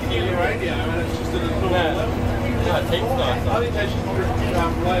going off. The radio, and it's just at a normal level. No, it seems nice. I think they should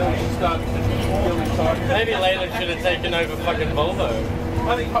Leyland should start building Tigers. Maybe Leyland should have taken over fucking Volvo.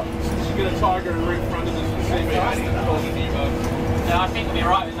 I think since you get a Tiger and refronted as a CVA, call it an Evo. Yeah, I think we'll be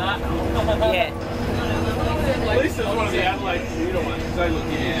right with that. Yeah. At least it was one of the Adelaide commuter ones, because they look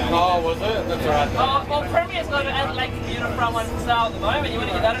Oh, was it? That's right. Oh, well, Premier's got an Adelaide commuter front one for sale at the moment. You want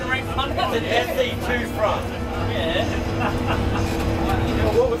to get that in refund? It's an SE2 front. Yeah.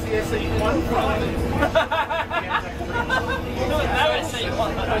 Well, what was the SE1 front then? No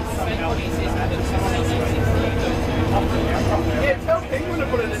SE1. Yeah, tell Penguin to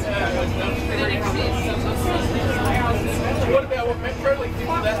put it in What about what Metrolink did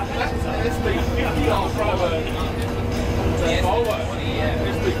with that SB50 on front of a Volvo?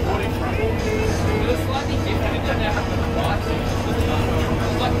 SB40 front. It's slightly different. It doesn't have a revised.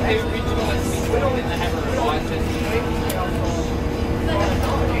 It's like the original SB20 didn't have a revised SB50.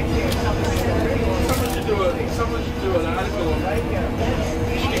 Someone should do an article on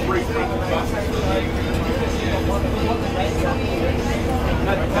stick refronted buses.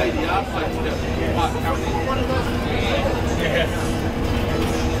 Had to pay the AEDT to park company.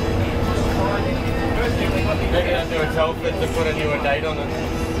 They're going to do a Telford to put a newer date on it.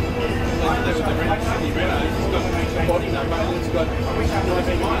 Like there was the Sydney Renault, it's got a body number and it's got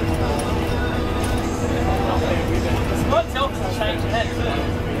 91. What else is changing that too?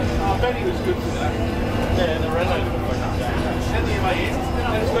 I bet he was good for that. Yeah, the Renault. And the MAN,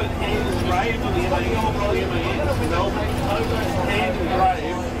 and it's got a hand engraved on the MAN, all the MAN, hand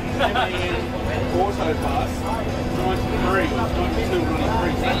engraved, MAN Auto Bus, 93, it was 92 running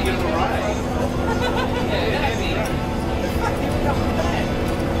free, so you get an array.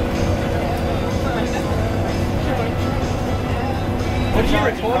 What are you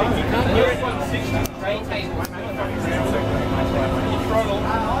recording? You can't hear it. 160. You throttle,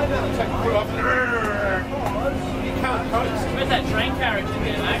 take the foot off, you can't coast. Where's that train carriage in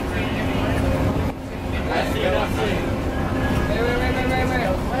there, mate? I see it, I see it.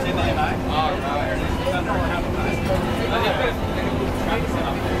 It's in there, mate. Oh, right. It's under a cover, mate.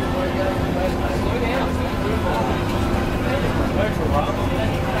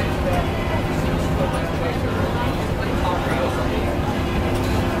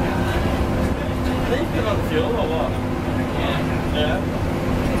 These good on fuel or what? Yeah.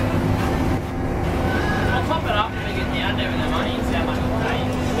 I'll top it up when we get down there with the money and see how much it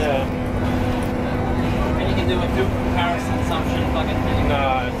pays. Yeah. And you can do a fuel comparison, some shit fucking thing.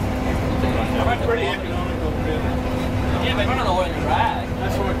 No. It's pretty economical, really. Yeah, but run an oil and rag.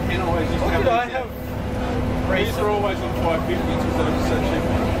 That's why Ken always used to What have did I these. have? These are always on 550 because they were so cheap.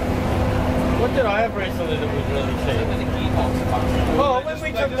 What did I have recently that was really cheap? Oh, when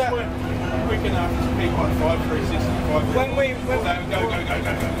we took that. Quick enough to peak on 536 and 550. When we go, and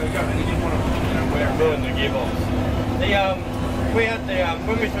you didn't want to, wear it. Ruin the gearbox. We had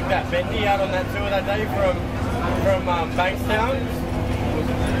when we took that bendy out on that tour that day from Bankstown.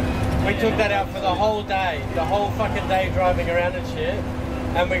 We took that out for the whole day, the whole fucking day driving around and shit.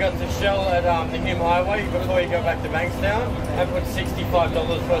 And we got to Shell at the Hume Highway before you go back to Bankstown and put $65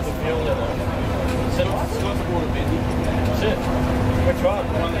 worth of fuel in it. So, Scott's bought a bendy. shit. Which one?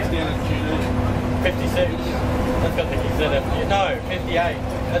 The one that's down at Juno. 56. That's got the ZF. No, 58.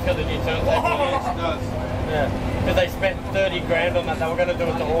 That's got the new turn. Yes, it does. Yeah. Because they spent 30 grand on that. They were going to do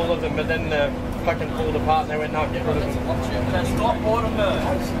it to all of them, but then fucking pulled apart and they went, no, get rid of them. That's not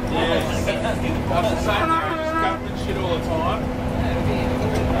Watermerge. Yes. I was the same there, just government shit all the time.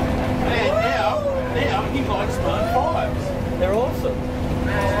 And now he likes Mark 5s. They're awesome.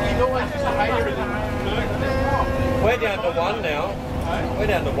 He always used to hate everything. We're down to one now. We're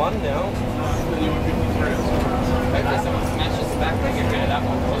down to one now. Hopefully someone smashes the back and get rid of that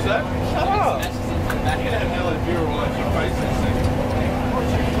one. What's that? Shut up. Smashes into the back You of can have an LA all over your face in a second.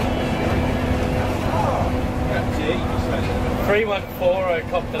 Yeah, you just say that. 314 I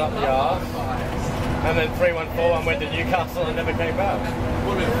copped it up the arse. And then 314 I went to Newcastle and never came back.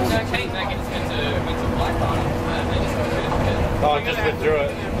 What about So Kate Megan just went to Black Party and they just got rid of it. Oh, I just withdrew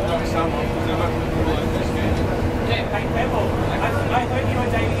it. Yeah, Hey, Pebble, I heard you were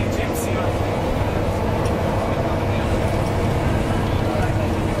dating a gypsy.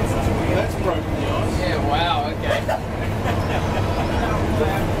 That's broken the ice. yeah, wow, okay.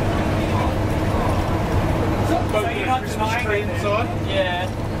 So you're not Christmas denying tree it then? inside. Yeah.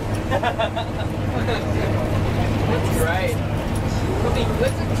 That's great.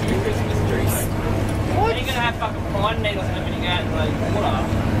 Let's do 2 Christmas trees. What? Are you going to have fucking pine needles in the minute out and like, what up?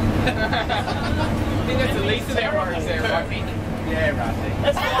 I think that's the least of their worries there, right? Yeah, right.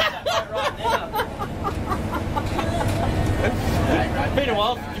 That's right now. It's been a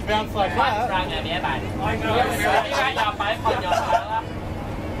while since you bounced like that. Right now, yeah, mate. I know. You got your boat on your trailer.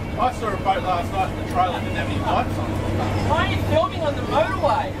 I saw a boat last night in the trailer didn't have any lights on it. Why are you filming on the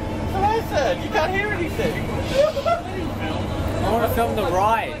motorway? That's what I said. You can't hear anything. I want to film the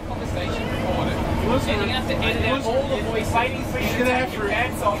ride. Conversation recorded. And you're going to have to edit out all the voices. Waiting for you to take your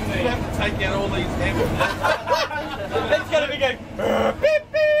pants off me. You have to take out all these heavy. It's going to be going beep,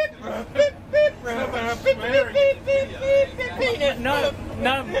 beep, beep, beep, beep. No,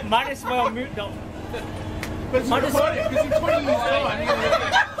 might as well mute them. But it's not funny because in 20 years' time, you're going to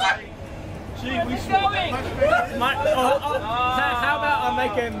say, gee, we should have much better. How about I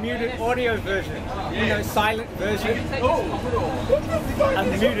make a muted audio version? You know, silent version.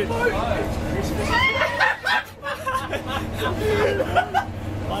 Unmuted.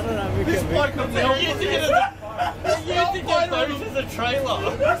 I don't know. This bloke on the old those as a trailer.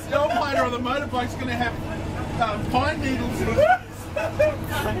 the old plater on the motorbike's going to have pine needles in it. That's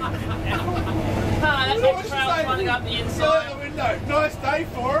that trail's running up the Out inside. the window. Nice day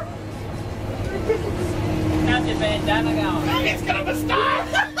for it. How's your bandana going? It's got a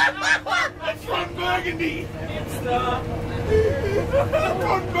moustache. It's Ron Burgundy. It's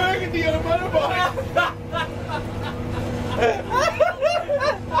Ron Burgundy on a motorbike.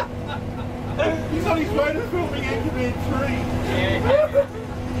 He's on his motor filming Anchorman 3.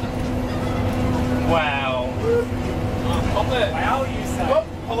 Wow. Wow, you say. Well,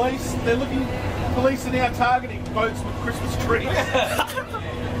 police are now targeting boats with Christmas trees.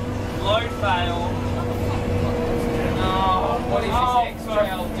 load fail. Oh, what is this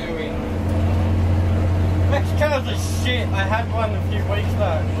X-Trail doing? X-Trails are shit. I had one a few weeks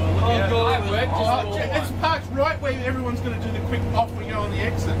back. Oh, God, work just It's parked right where everyone's going to do the quick off we go on the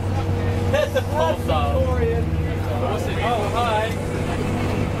exit. That's a pulsar. Oh, hi.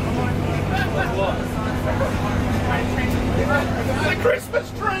 The Christmas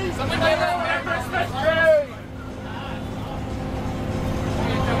trees! I'm going to the Christmas tree!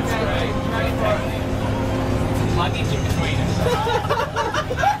 Luggage in between us.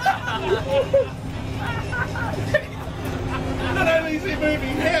 Not only is he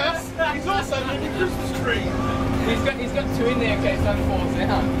moving house, he's also moving Christmas tree. He's got two in there in case one falls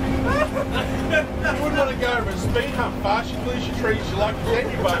down. You wouldn't want to go over a speed hump fast, you lose your trees, you like to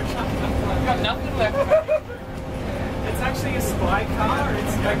get your boat. I've got nothing left. It's actually a spy car.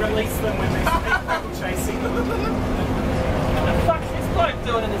 They release them when they see people chasing them. What the fuck's this bloke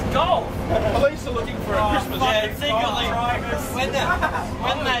doing in his golf? Police are looking for a Christmas Yeah, tree. secretly, when they,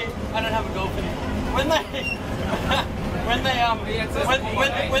 I don't have a golf anymore. When they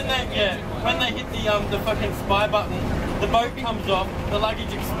hit the fucking spy button, the boat comes off, the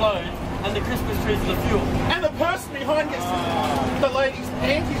luggage explodes, and the Christmas trees are the fuel. And the person behind gets the lady's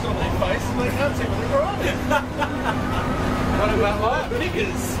panties on their face and they can't see what they're driving. What about what?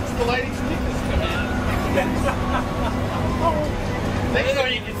 Knickers. It's the lady's knickers come out. Next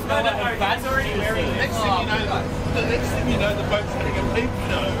thing you can smell that one He's already wearing it. Next thing you know, the boat's having a peep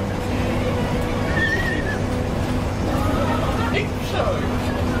show. Peep show.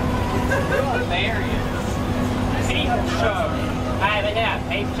 Hilarious. Peep show. Hey, but yeah,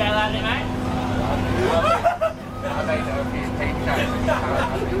 peep show out there, mate. I made no peep show.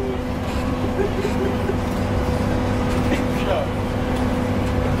 Peep show.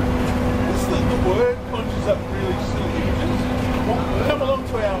 The word conjures up really silly images. Come along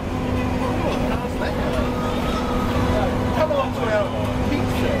to our... Come along to our peep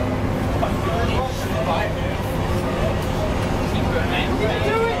show. What are you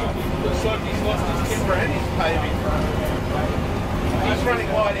doing? Looks like he's lost his timber and his paving. He's running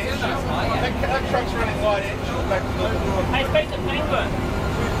wide edge. That truck's running wide edge. Back to the... Hey, speak to Penguin.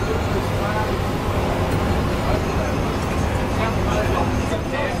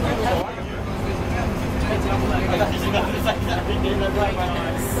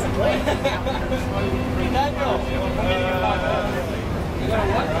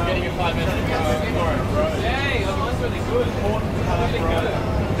 I'm getting a 5 minute ago. Yay, that was really good. Really good.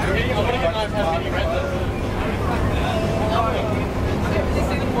 I want to get my family read this.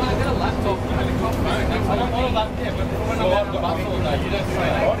 I've got a laptop and a phone. I don't want a laptop, yeah, but when I'm out on the bus all day, you don't say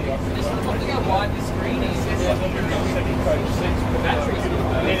that. Just look how wide the screen is. The battery's good. I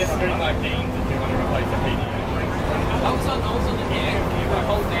need a screen like Dean's if you want to replace the heating. I was on the air for a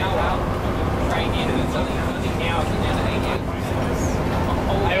whole hour out train in, and it's only 14 hours and now to 8 hours.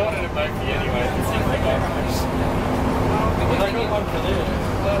 I ordered a boat for you anyway. It seems like I got one for this.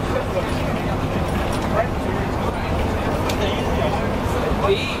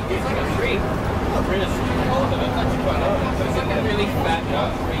 Big, it's like a tree. a risk. It's like a really fat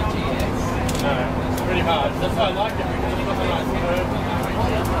 3GS. No, it's pretty hard. That's why I like it because it's got a nice curve.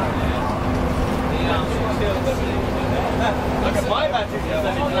 Look at my battery.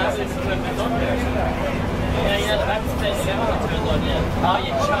 Yeah, you know, the battery's been turned on yet. Oh,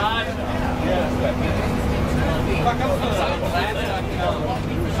 you charge. I'm I got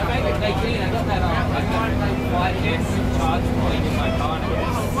that 5S charge point in my car.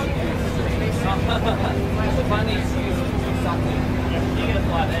 It's a funny excuse to do something. You're going to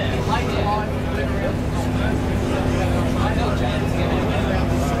fly there. I know James going to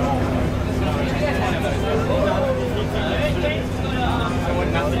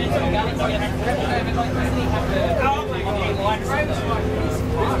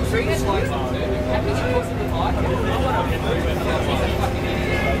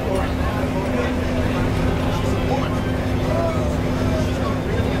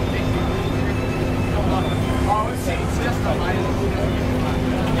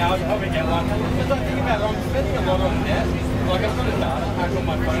Yeah, I'll probably get one. Because I think about it, I'm spending a lot on net. Like, I've got a data pack on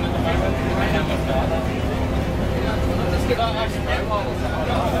my phone at the moment. I have my data. Just get I actually get one. $30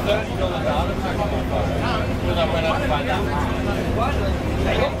 data pack on my phone. Because I went up to buy that. What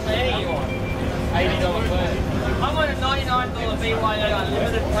plan are you on? $80 plan. I'm on a $99 BYO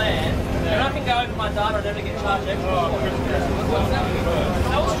unlimited plan, and I can go over my data and never get charged extra.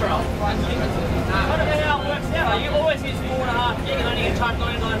 Telstra. I don't know how it works out. You always use 4.5 gig and only get charged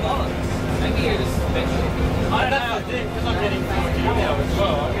 $99. Maybe you're just special. I don't know. Because I'm getting 4G now as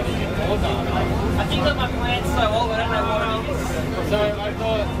well. I'm going to use more data. I think that my plan's so old, I don't know what it is. So I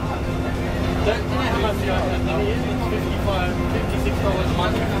thought, do you know how much the thing is? It's $56 a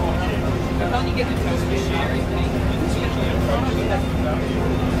month for 4G. But can't you get the Telstra sharing thing?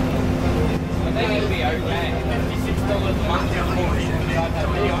 I think it'll be okay. $56 a month for 4G for the iPad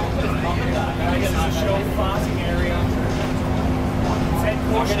mini. I get a show farting area.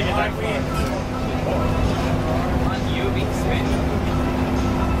 I'm going to get that weird. Aren't you a big spender?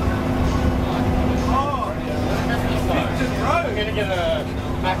 I'm going to get a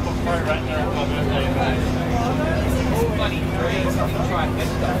MacBook Pro right now for my birthday in May. Bloody dreams. I think try and get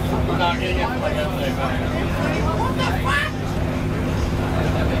stuff. No, I'm going to get it for my birthday in May. What the fuck?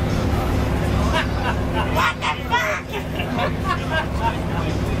 What the fuck?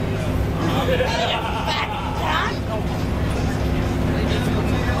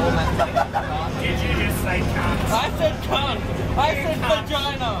 Did you just say cunt? I said cunt. I said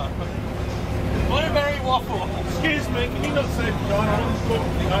vagina. What a very waffle. Excuse me, can you not say vagina? I'm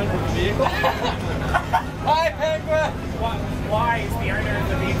talking to the owner of the vehicle. Hi, Penguin. Why is the owner of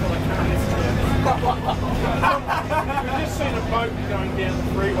the vehicle a cunt? We've just seen a boat going down the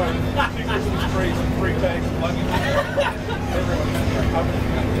freeway with 2 Christmas trees and 3 bags of luggage. Everyone's covered in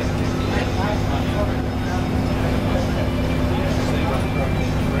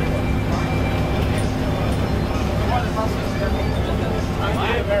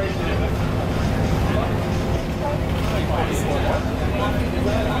yeah, very good.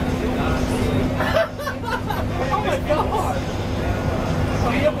 Oh my god.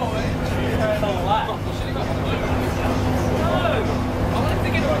 Dear boy. I wanted to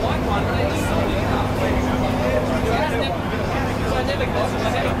get a white one, but they just sold it out. I never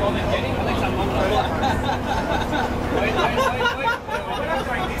bothered getting it. Like I'm Wait. We're not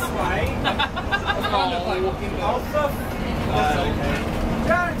going this way.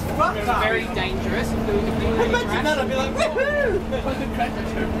 Jones, fuck It's up. very dangerous. Imagine that, I'd be like, woohoo!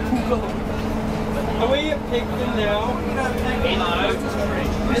 Are we at Picton now?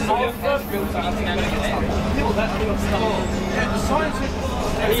 Yeah, the sign said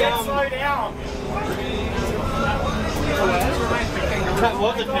slow down. That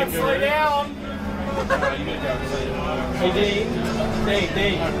was a kangaroo. Slow down. Hey, D.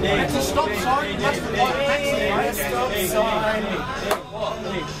 That's a stop sign. That's the taxi. Stop sign.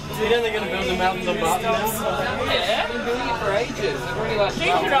 So you're only going to build the mountains of Martin now? Yeah. I've been doing it for ages. I've already like.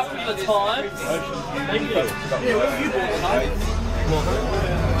 Change it up for the times. Thank you. Yeah, what have you bought?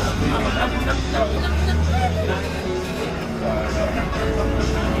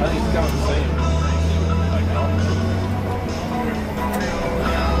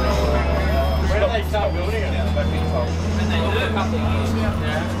 Where do they start building it? And they do it a couple of years.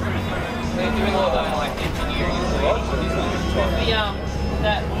 They're doing all the like engineering work.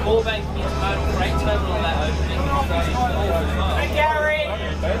 That Moorebank Intermodal Freight Terminal, that opening. Hey, Gary.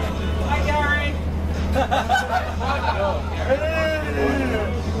 Hi, Gary.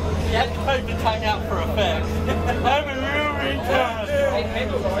 You had to poke the tongue out for effect. I'm a real retard. Hey,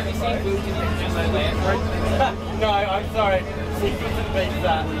 have you seen Wilton Intermodal Land? No, I'm sorry. secret to the beach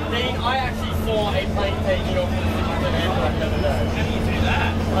that Dean, I actually saw a plane taking off from the Sydney airport the other day. How do you do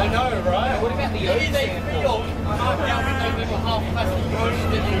that? I know, right? What about the It is a field carved out with those little half plastic boats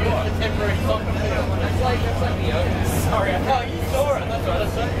that you use for temporary soccer field. That's like the ocean. Sorry, no, you saw it. That's right,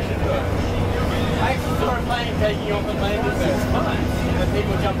 I showed you, didn't I? I actually saw a plane taking off and landing there. It's fine. And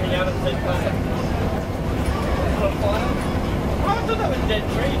people jumping out of the plane. I thought that was dead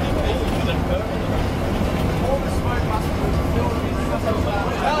trees. This was perfect. All the smoke must be filled with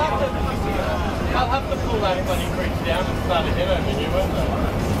I'll have to pull that bloody bridge down and start again over here, won't I?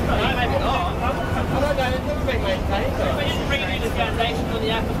 No, maybe not. I don't know, it's never been maintained though. They just bring in the foundation on the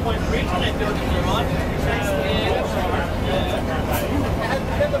Apple Point Bridge and they build it in the right. Yeah, that's right.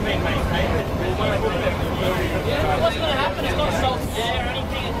 It's never been maintained. Yeah, what's going to happen? It's not salt air or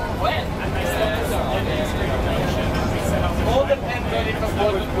anything, it's wet. All depends on if it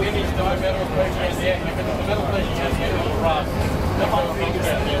was finished by metal pressure in the end. If it's the metal pressure has a little rust, the whole thing is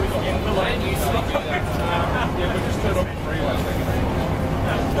going to be in the lane. Yeah, we just stood on the freeway.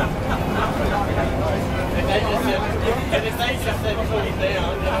 If they just said pull it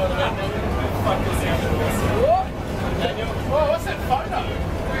down, you know what I mean? Fuck this out. Daniel? Whoa, what's that photo?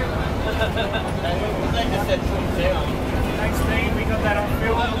 Daniel, if they just said pull it down. Thanks, Dean. We got that on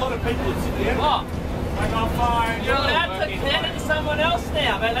film. A lot of people would sit there. Oh, I got fired. you're allowed to connect it to someone else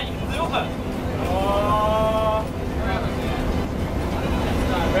now. They let you do it. Oh.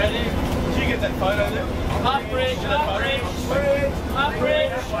 Ready? Did you get that photo there? Up bridge, up bridge, Bridge. up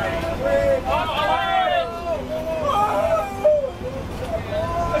bridge. Bridge.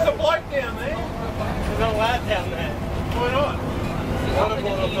 There's a bloke down there. There's not allowed down there. Why not?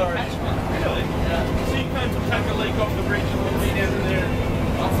 Waterborne Authority. Really? Yeah. So you can't take a leak off the bridge and we'll be down in there.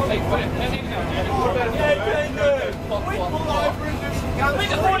 What about we pull over and do some guns.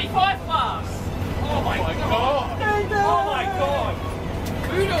 Look at 45 class. Oh my god! Oh my god!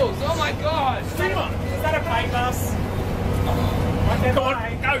 Poodles! Oh my god! Is that a pay bus? Come on,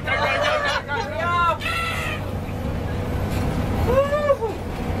 go, go, go, go, go, go, go!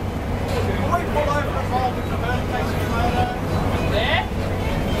 We pull over the car with the bird takes a photo. There?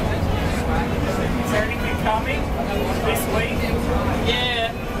 Is there anything coming this week?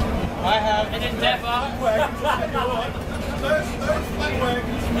 Yeah. I have An endeavour. those flat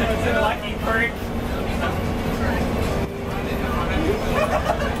wagons. Lucky prick.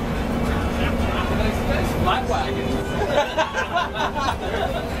 Light wagons.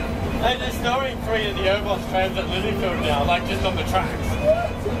 Hey, they're storing 3 of the Ovos trams at Lilyfield now, like just on the tracks.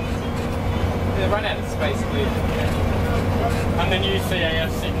 They run out of space, clearly. And then you see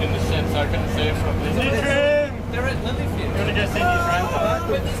AF sitting in the shed, so I couldn't see it properly. New tram! They're at Lilyfield. You wanna go see new tram?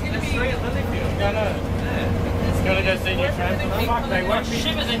 But there's going to be 3 at Lilyfield. No, no. You wanna go see new tram? Fuck, they won't be.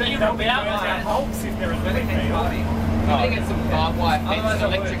 Shivers in you They'll will be be out burnt out there. hulks if they're at Lilyfield. I'm going to get some barbed wire fences,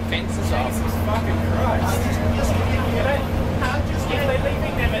 electric fences off. Jesus fucking Christ. You can't just get they're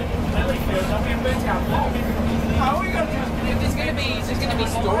leaving them at Lilyfield. They'll be burnt out hulks. How are we going to do? There's going to be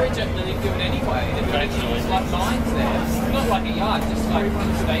storage at Lilyfield anyway. They're going to use like lines there. It's not like a yard, just like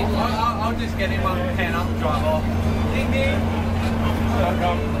stable. I'll just get him on the pen up and drive off. Ding ding!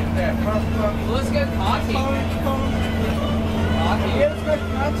 Well, let's go karting. Yeah, let's go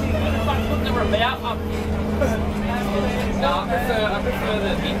karting. What the fuck putting the about up here? No, I prefer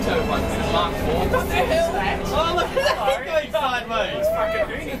the Minto ones, the Mark IV. What the hell? Oh, look at that going sideways! Fucking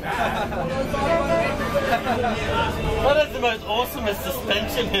hooning that. That has the most awesomest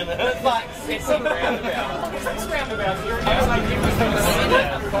suspension in it. It's like Sitting roundabout. This roundabout here. I was like, it was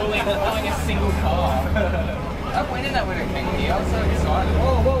pulling a single car. I went in that when it came here. I was so excited. It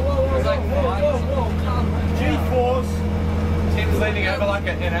was like G-force. Tim's leaning over like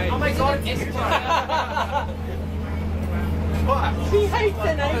an N8. Oh my god, What? He hates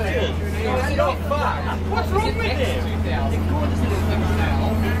N8s. It's not fucked. What's wrong with him?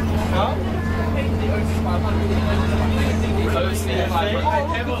 Huh?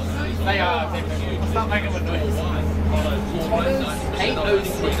 They are. Stop making them noise.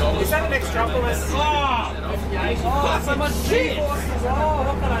 Is that an Extropolis? Oh, so much shit.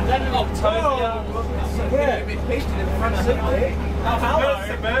 That in October. Yeah. Featured in the front seat there. Oh, hello.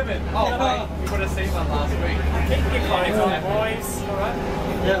 Suburban. Oh, mate. You would have seen one last week. Keep your clothes on, boys.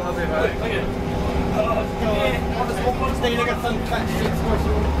 Yeah, I'll be back. Look at it. What is there? They got some fat shit.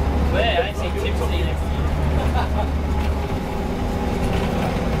 Where? I ain't seen Tim see next to you.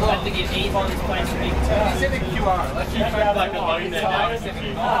 I think if Yvonne's playing some big turn. It's in the QR. Let's just have like a loan there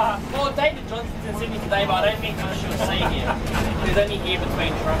now. Well, David Johnson's in Sydney today, but I don't think she'll see him. He's only here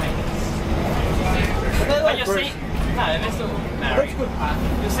between drumming. But you'll see... No, they're still married.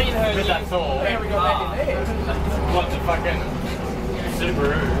 You'll see her... But that's all. Where we got that in there? What the fucking...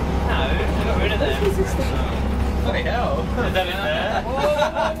 Subaru. No, they got rid of them. Bloody hell. Is that in there?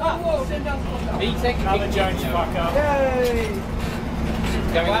 VTEC Another Jones fuck up. Yay!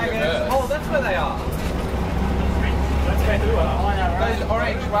 going in Wagons. reverse. Oh, that's where they are. That's where who are. Those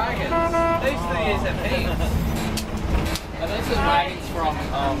orange wagons. These are the SMPs. And this is wagons from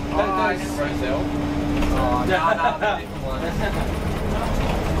Brazil. Oh, no, different ones.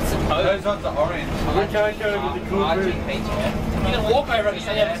 Those ones are orange. We can't go with the cool RG group. feature. You can walk over and see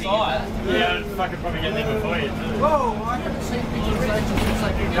the other side. Yeah, I'd fucking probably get there before you too. Whoa, I haven't seen pictures of those since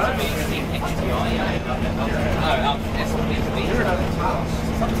I've been going. You're another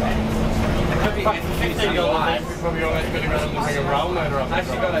task. $15, we probably always going to go and bring a roll loader up.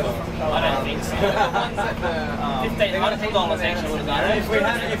 Actually got a... I don't think so. $1,500 actually would have done it.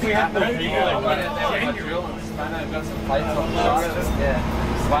 If we had the video, got some plates on the side. Yeah.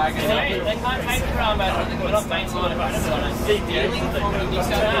 Wagon. They can't make the car, but we're not main line of it. Keep dealing from the New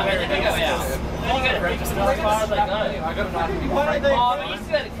South Wales. They go out. Then you go to fix them as far as they go. I got a nice big Oh, but you used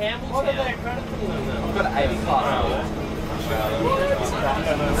to go to Campbell's. What are they accredited? I've got an 80 class. I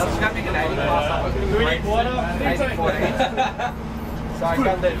was having an 80 class. Do we need water? 80 So I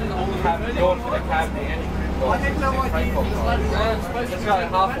got the door for the cab, the entry. I had no idea. It's got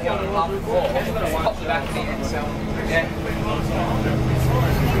half a water, half a floor. Pop the back of the end, so yeah.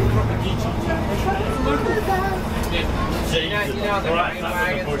 You know the main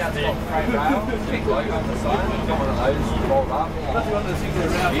wagons got the freight rail, big logo on the side. You got one of those rolled up.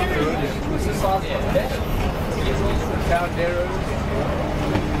 It's the size of a bed.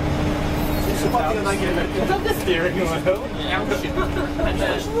 Is that the steering wheel?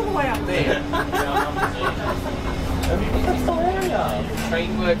 It's all the way up there.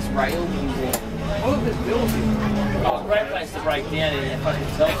 Trainworks Rail Museum. All of this building. Oh, great place to break down in your fucking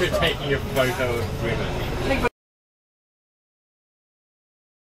self. Taking a photo of women.